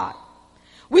 God.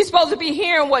 We're supposed to be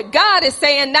hearing what God is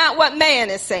saying, not what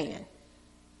man is saying.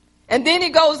 And then he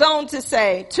goes on to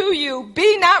say, to you,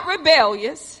 be not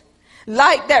rebellious,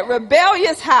 like that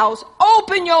rebellious house.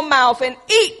 Open your mouth and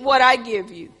eat what I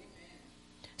give you.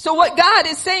 So what God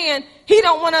is saying, he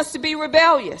don't want us to be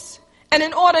rebellious. And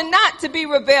in order not to be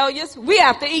rebellious, we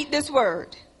have to eat this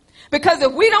word. Because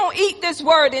if we don't eat this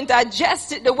word and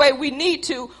digest it the way we need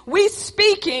to, we're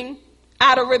speaking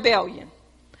out of rebellion.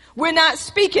 We're not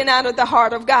speaking out of the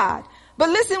heart of God. But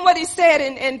listen what he said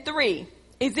in 3,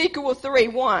 Ezekiel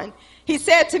 3:1. He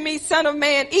said to me, son of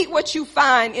man, eat what you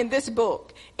find in this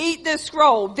book. Eat this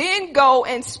scroll. Then go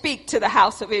and speak to the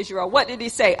house of Israel. What did he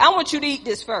say? I want you to eat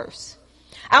this first.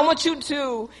 I want you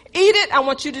to eat it. I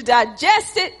want you to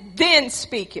digest it. Then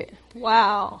speak it.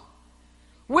 Wow.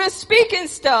 We're speaking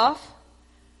stuff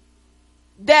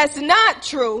that's not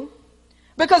true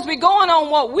because we're going on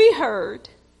what we heard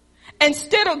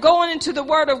instead of going into the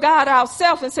word of God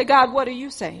ourselves and say, God, what are you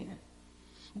saying?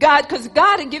 God, because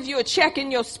God will give you a check in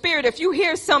your spirit. If you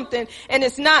hear something and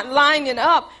it's not lining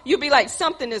up, you'll be like,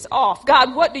 something is off.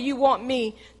 God, what do you want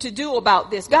me to do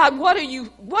about this? God, what are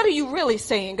you really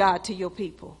saying, God, to your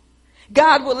people?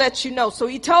 God will let you know. So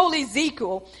he told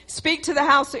Ezekiel, speak to the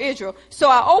house of Israel. So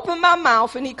I opened my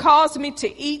mouth and he caused me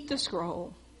to eat the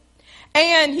scroll.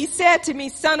 And he said to me,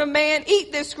 Son of man,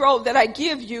 eat this scroll that I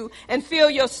give you and fill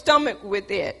your stomach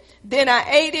with it. Then I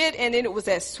ate it, and then it was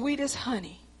as sweet as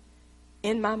honey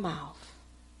in my mouth.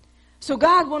 So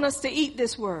God wants us to eat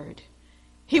this word.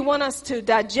 He wants us to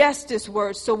digest this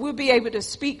word so we'll be able to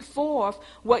speak forth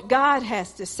what God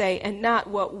has to say and not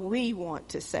what we want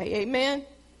to say. Amen?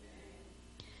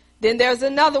 Then there's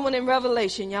another one in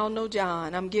Revelation. Y'all know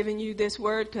John. I'm giving you this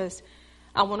word because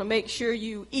I want to make sure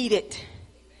you eat it,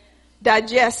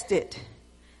 digest it,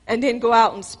 and then go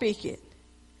out and speak it.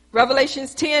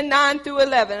 Revelations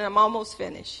 10:9-11, and I'm almost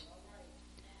finished.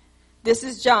 This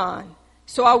is John.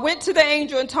 So I went to the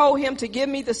angel and told him to give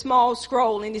me the small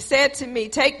scroll. And he said to me,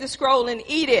 take the scroll and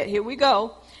eat it. Here we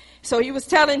go. So he was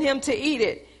telling him to eat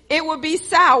it. It would be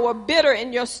sour, bitter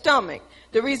in your stomach.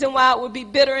 The reason why it would be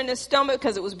bitter in the stomach,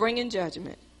 because it was bringing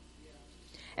judgment.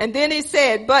 And then he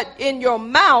said, but in your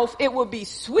mouth, it will be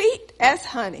sweet as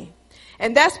honey.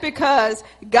 And that's because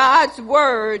God's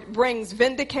word brings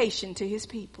vindication to his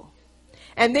people.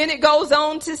 And then it goes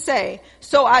on to say,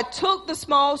 so I took the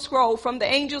small scroll from the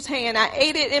angel's hand. I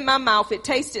ate it in my mouth. It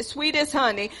tasted sweet as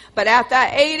honey. But after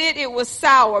I ate it, it was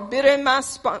sour, bitter in my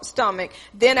stomach.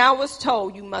 Then I was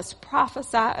told, you must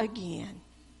prophesy again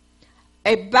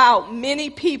about many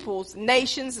peoples,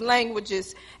 nations,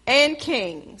 languages, and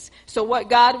kings. So what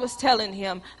God was telling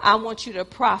him, I want you to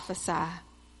prophesy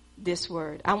this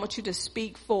word. I want you to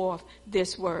speak forth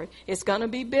this word. It's going to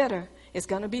be bitter. It's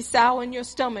going to be sour in your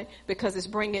stomach because it's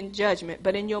bringing judgment.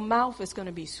 But in your mouth, it's going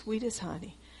to be sweet as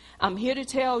honey. I'm here to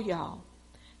tell y'all,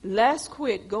 let's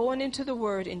quit going into the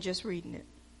word and just reading it.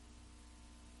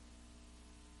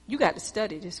 You got to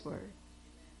study this word.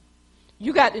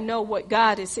 You got to know what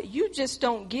God has said. You just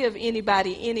don't give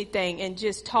anybody anything and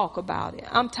just talk about it.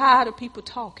 I'm tired of people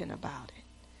talking about it.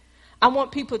 I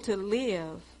want people to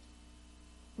live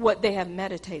what they have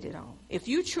meditated on. If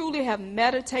you truly have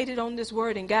meditated on this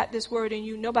word and got this word in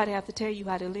you, nobody have to tell you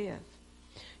how to live.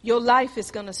 Your life is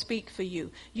going to speak for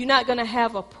you. You're not going to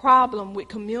have a problem with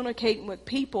communicating with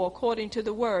people according to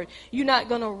the word. You're not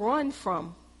going to run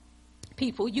from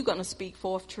people. You're going to speak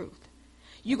forth truth.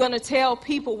 You're going to tell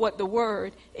people what the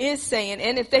word is saying.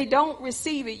 And if they don't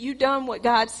receive it, you done what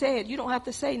God said. You don't have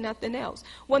to say nothing else.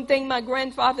 One thing my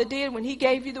grandfather did when he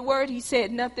gave you the word, he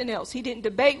said nothing else. He didn't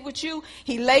debate with you.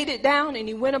 He laid it down and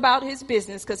he went about his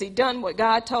business because he done what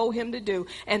God told him to do.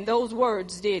 And those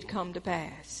words did come to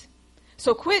pass.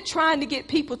 So quit trying to get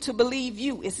people to believe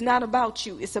you. It's not about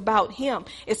you. It's about him.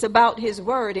 It's about his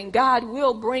word. And God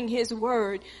will bring his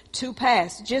word to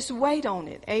pass. Just wait on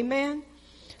it. Amen.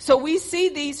 So we see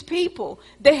these people,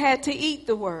 they had to eat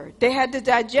the word. They had to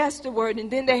digest the word,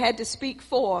 and then they had to speak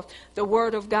forth the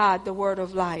word of God, the word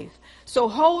of life. So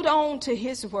hold on to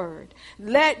his word.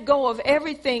 Let go of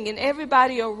everything and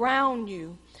everybody around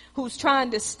you who's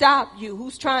trying to stop you,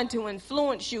 who's trying to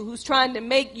influence you, who's trying to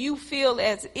make you feel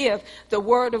as if the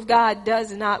word of God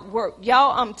does not work.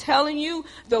 Y'all, I'm telling you,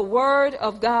 the word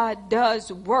of God does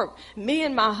work. Me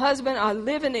and my husband are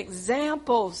living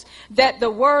examples that the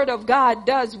word of God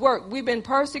does work. We've been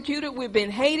persecuted, we've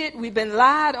been hated, we've been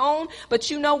lied on,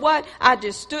 but you know what? I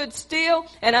just stood still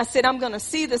and I said, I'm going to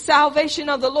see the salvation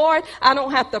of the Lord. I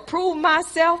don't have to prove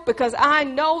myself because I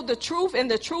know the truth,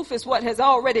 and the truth is what has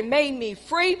already made me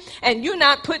free. And you're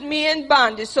not putting me in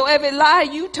bondage. So every lie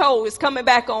you told is coming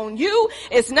back on you.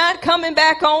 It's not coming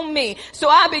back on me. So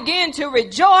I begin to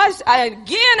rejoice. I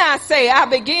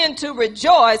begin to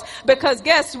rejoice because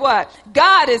guess what?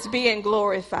 God is being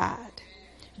glorified.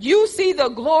 You see the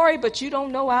glory, but you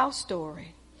don't know our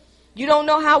story. You don't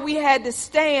know how we had to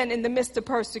stand in the midst of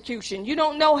persecution. You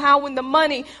don't know how when the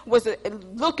money was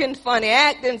looking funny,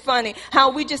 acting funny,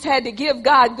 how we just had to give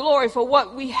God glory for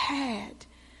what we had.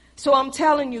 So I'm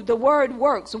telling you, the word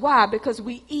works. Why? Because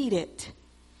we eat it.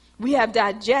 We have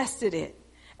digested it.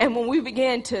 And when we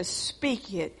begin to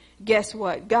speak it, guess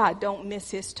what? God don't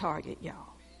miss his target,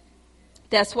 y'all.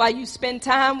 That's why you spend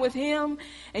time with him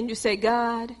and you say,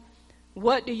 God,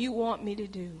 what do you want me to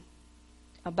do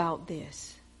about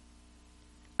this?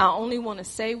 I only want to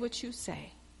say what you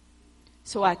say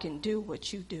so I can do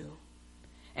what you do.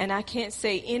 And I can't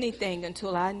say anything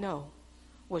until I know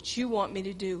what you want me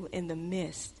to do in the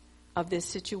midst of this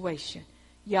situation.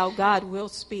 Y'all, God will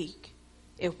speak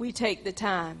if we take the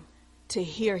time to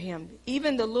hear him.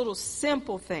 Even the little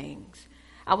simple things.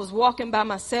 I was walking by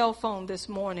my cell phone this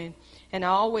morning, and I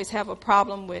always have a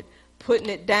problem with putting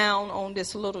it down on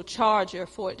this little charger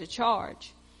for it to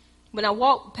charge. When I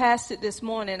walked past it this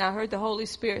morning, I heard the Holy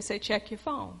Spirit say, check your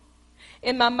phone.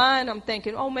 In my mind, I'm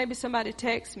thinking, oh, maybe somebody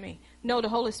texted me. No, the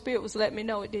Holy Spirit was letting me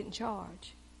know it didn't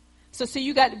charge. So see,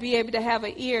 you got to be able to have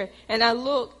an ear. And I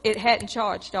looked, it hadn't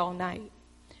charged all night.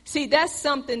 See, that's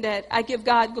something that I give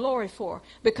God glory for,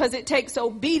 because it takes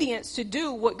obedience to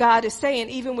do what God is saying,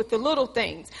 even with the little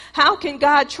things. How can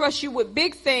God trust you with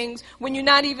big things when you're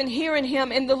not even hearing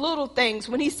him in the little things?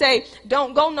 When he say,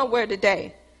 don't go nowhere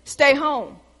today, stay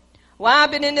home. Well,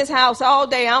 I've been in this house all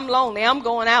day. I'm lonely. I'm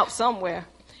going out somewhere.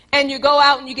 And you go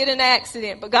out and you get in an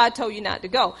accident, but God told you not to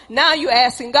go. Now you're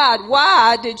asking God,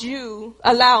 why did you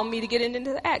allow me to get into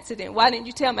the accident? Why didn't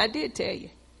you tell me? I did tell you.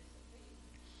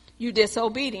 You're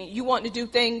disobedient. You want to do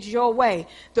things your way.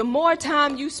 The more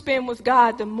time you spend with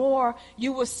God, the more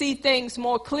you will see things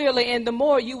more clearly, and the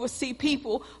more you will see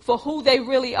people for who they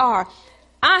really are.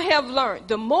 I have learned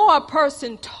the more a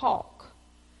person talk,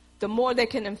 the more they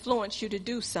can influence you to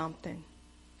do something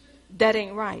that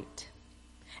ain't right.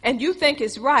 And you think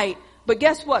it's right, but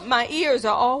guess what? My ears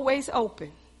are always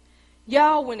open.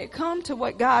 Y'all, when it comes to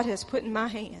what God has put in my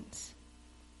hands,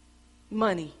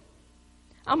 money,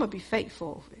 I'm going to be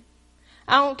faithful over it.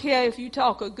 I don't care if you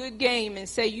talk a good game and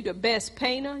say you the best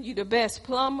painter, you the best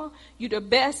plumber, you the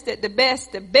best at the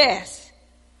best.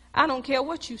 I don't care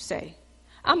what you say.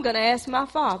 I'm going to ask my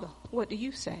Father, what do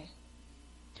you say?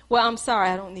 Well, I'm sorry,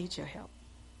 I don't need your help.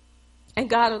 And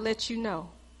God will let you know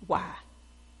why.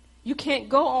 You can't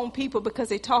go on people because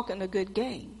they're talking a good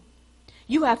game.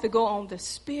 You have to go on the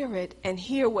Spirit and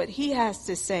hear what he has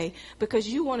to say, because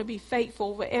you want to be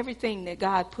faithful over everything that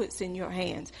God puts in your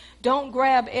hands. Don't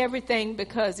grab everything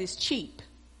because it's cheap.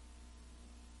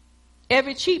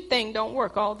 Every cheap thing don't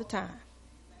work all the time.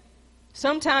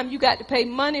 Sometimes you got to pay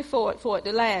money for it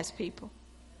to last, people.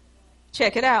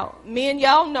 Check it out. Me and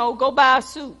y'all know, go buy a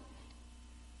suit.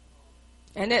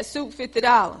 And that suit,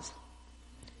 $50.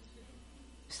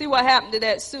 See what happened to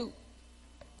that suit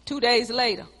 2 days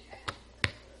later.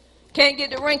 Can't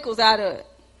get the wrinkles out of it.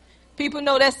 People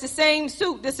know that's the same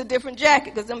suit. This is a different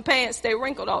jacket because them pants stay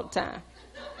wrinkled all the time.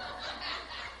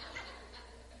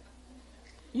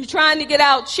 You're trying to get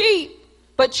out cheap,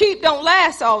 but cheap don't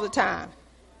last all the time.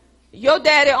 Your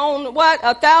daddy owned what?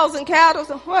 1,000 cattle?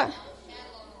 What?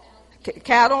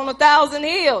 Cattle on 1,000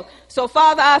 hills. So,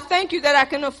 Father, I thank you that I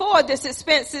can afford this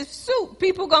expensive suit.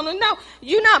 People going to know.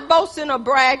 You're not boasting or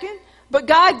bragging, but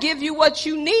God give you what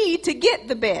you need to get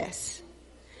the best.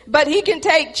 But he can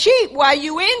take cheap while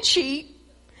you in cheap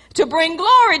to bring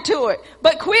glory to it.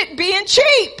 But quit being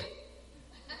cheap.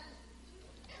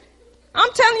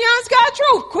 I'm telling you honest God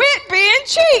truth. Quit being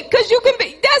cheap, because you can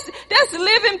be, that's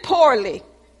living poorly.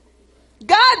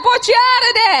 God brought you out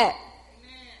of that.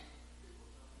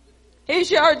 He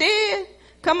sure did.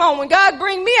 Come on, when God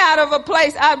bring me out of a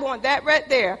place, I want that right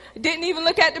there. Didn't even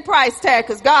look at the price tag,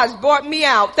 because God's brought me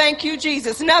out. Thank you,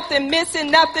 Jesus. Nothing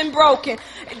missing, nothing broken.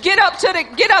 Get up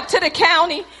to the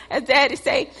county, as Daddy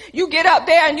say. You get up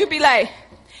there and you be like,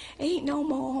 ain't no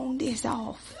more on this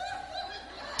off.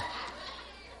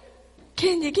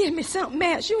 Can you give me something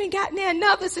else? You ain't got there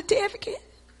another certificate?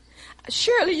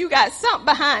 Surely you got something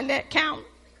behind that counter.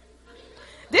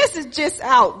 This is just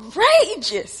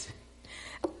outrageous.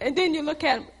 And then you look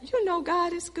at them, you know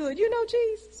God is good. You know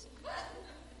Jesus.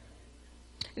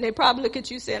 And they probably look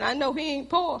at you saying, I know he ain't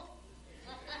poor.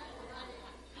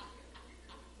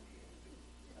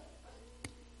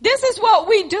 This is what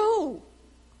we do.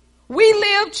 We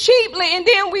live cheaply, and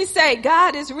then we say,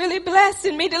 God is really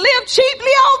blessing me to live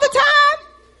cheaply all the time.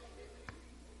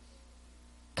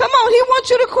 Come on, he wants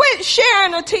you to quit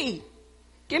sharing a tea.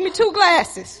 Give me 2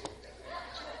 glasses.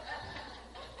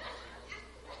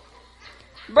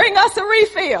 Bring us a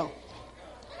refill.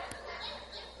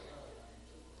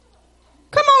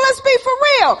 Come on, let's be for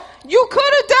real. You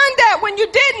could have done that when you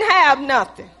didn't have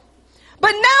nothing.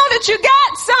 But now that you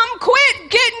got something, quit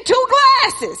getting 2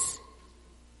 glasses.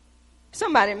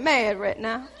 Somebody mad right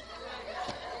now.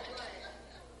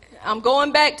 I'm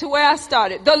going back to where I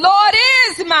started. The Lord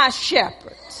is my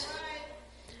shepherd.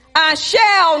 I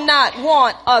shall not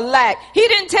want a lack. He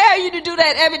didn't tell you to do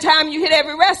that every time you hit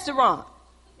every restaurant.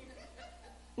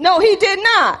 No, he did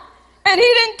not. And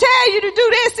he didn't tell you to do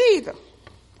this either.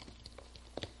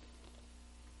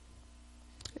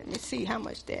 Let me see how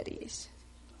much that is.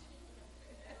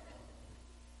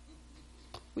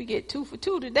 We get 2 for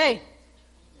 2 today.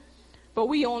 But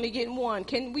we only getting 1.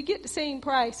 Can we get the same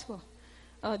price for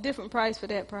a different price for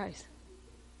that price?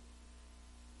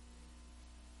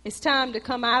 It's time to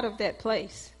come out of that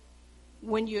place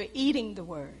when you're eating the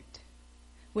word,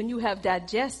 when you have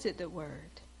digested the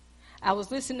word. I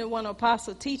was listening to one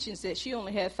apostle teachings that she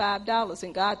only had $5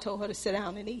 and God told her to sit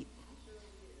down and eat.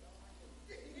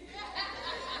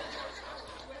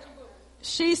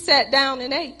 She sat down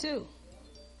and ate too.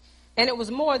 And it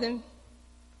was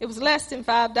less than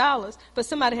 $5, but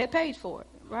somebody had paid for it,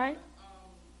 right?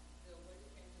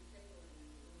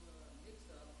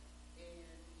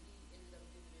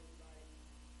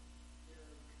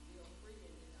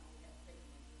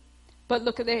 But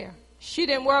look at there. She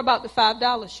didn't worry about the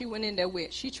 $5 she went in there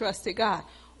with. She trusted God.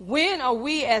 When are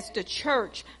we as the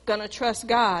church going to trust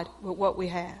God with what we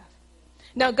have?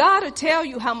 Now, God will tell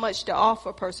you how much to offer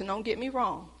a person. Don't get me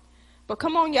wrong. But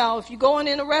come on, y'all. If you're going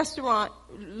in a restaurant,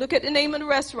 look at the name of the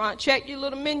restaurant. Check your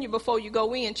little menu before you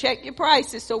go in. Check your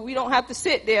prices so we don't have to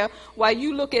sit there while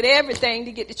you look at everything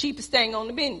to get the cheapest thing on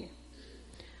the menu.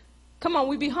 Come on,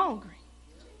 we be hungry.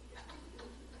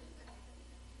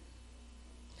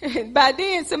 And by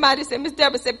then, somebody said, Miss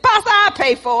Deborah said, Pastor, I'll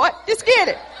pay for it. Just get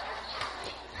it.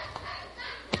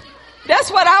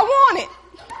 That's what I wanted.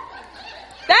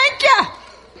 Thank you.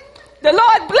 The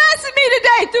Lord blessed me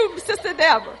today through Sister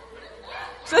Deborah.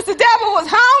 Sister Deborah was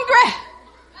hungry.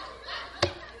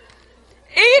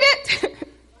 Eat it.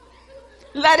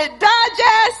 Let it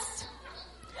digest.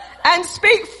 And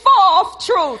speak forth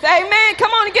truth. Amen.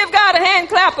 Come on and give God a hand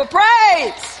clap of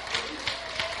praise.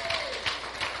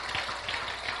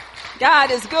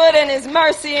 God is good and his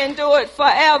mercy endure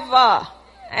forever.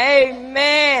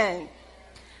 Amen.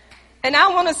 And I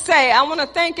want to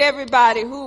thank everybody who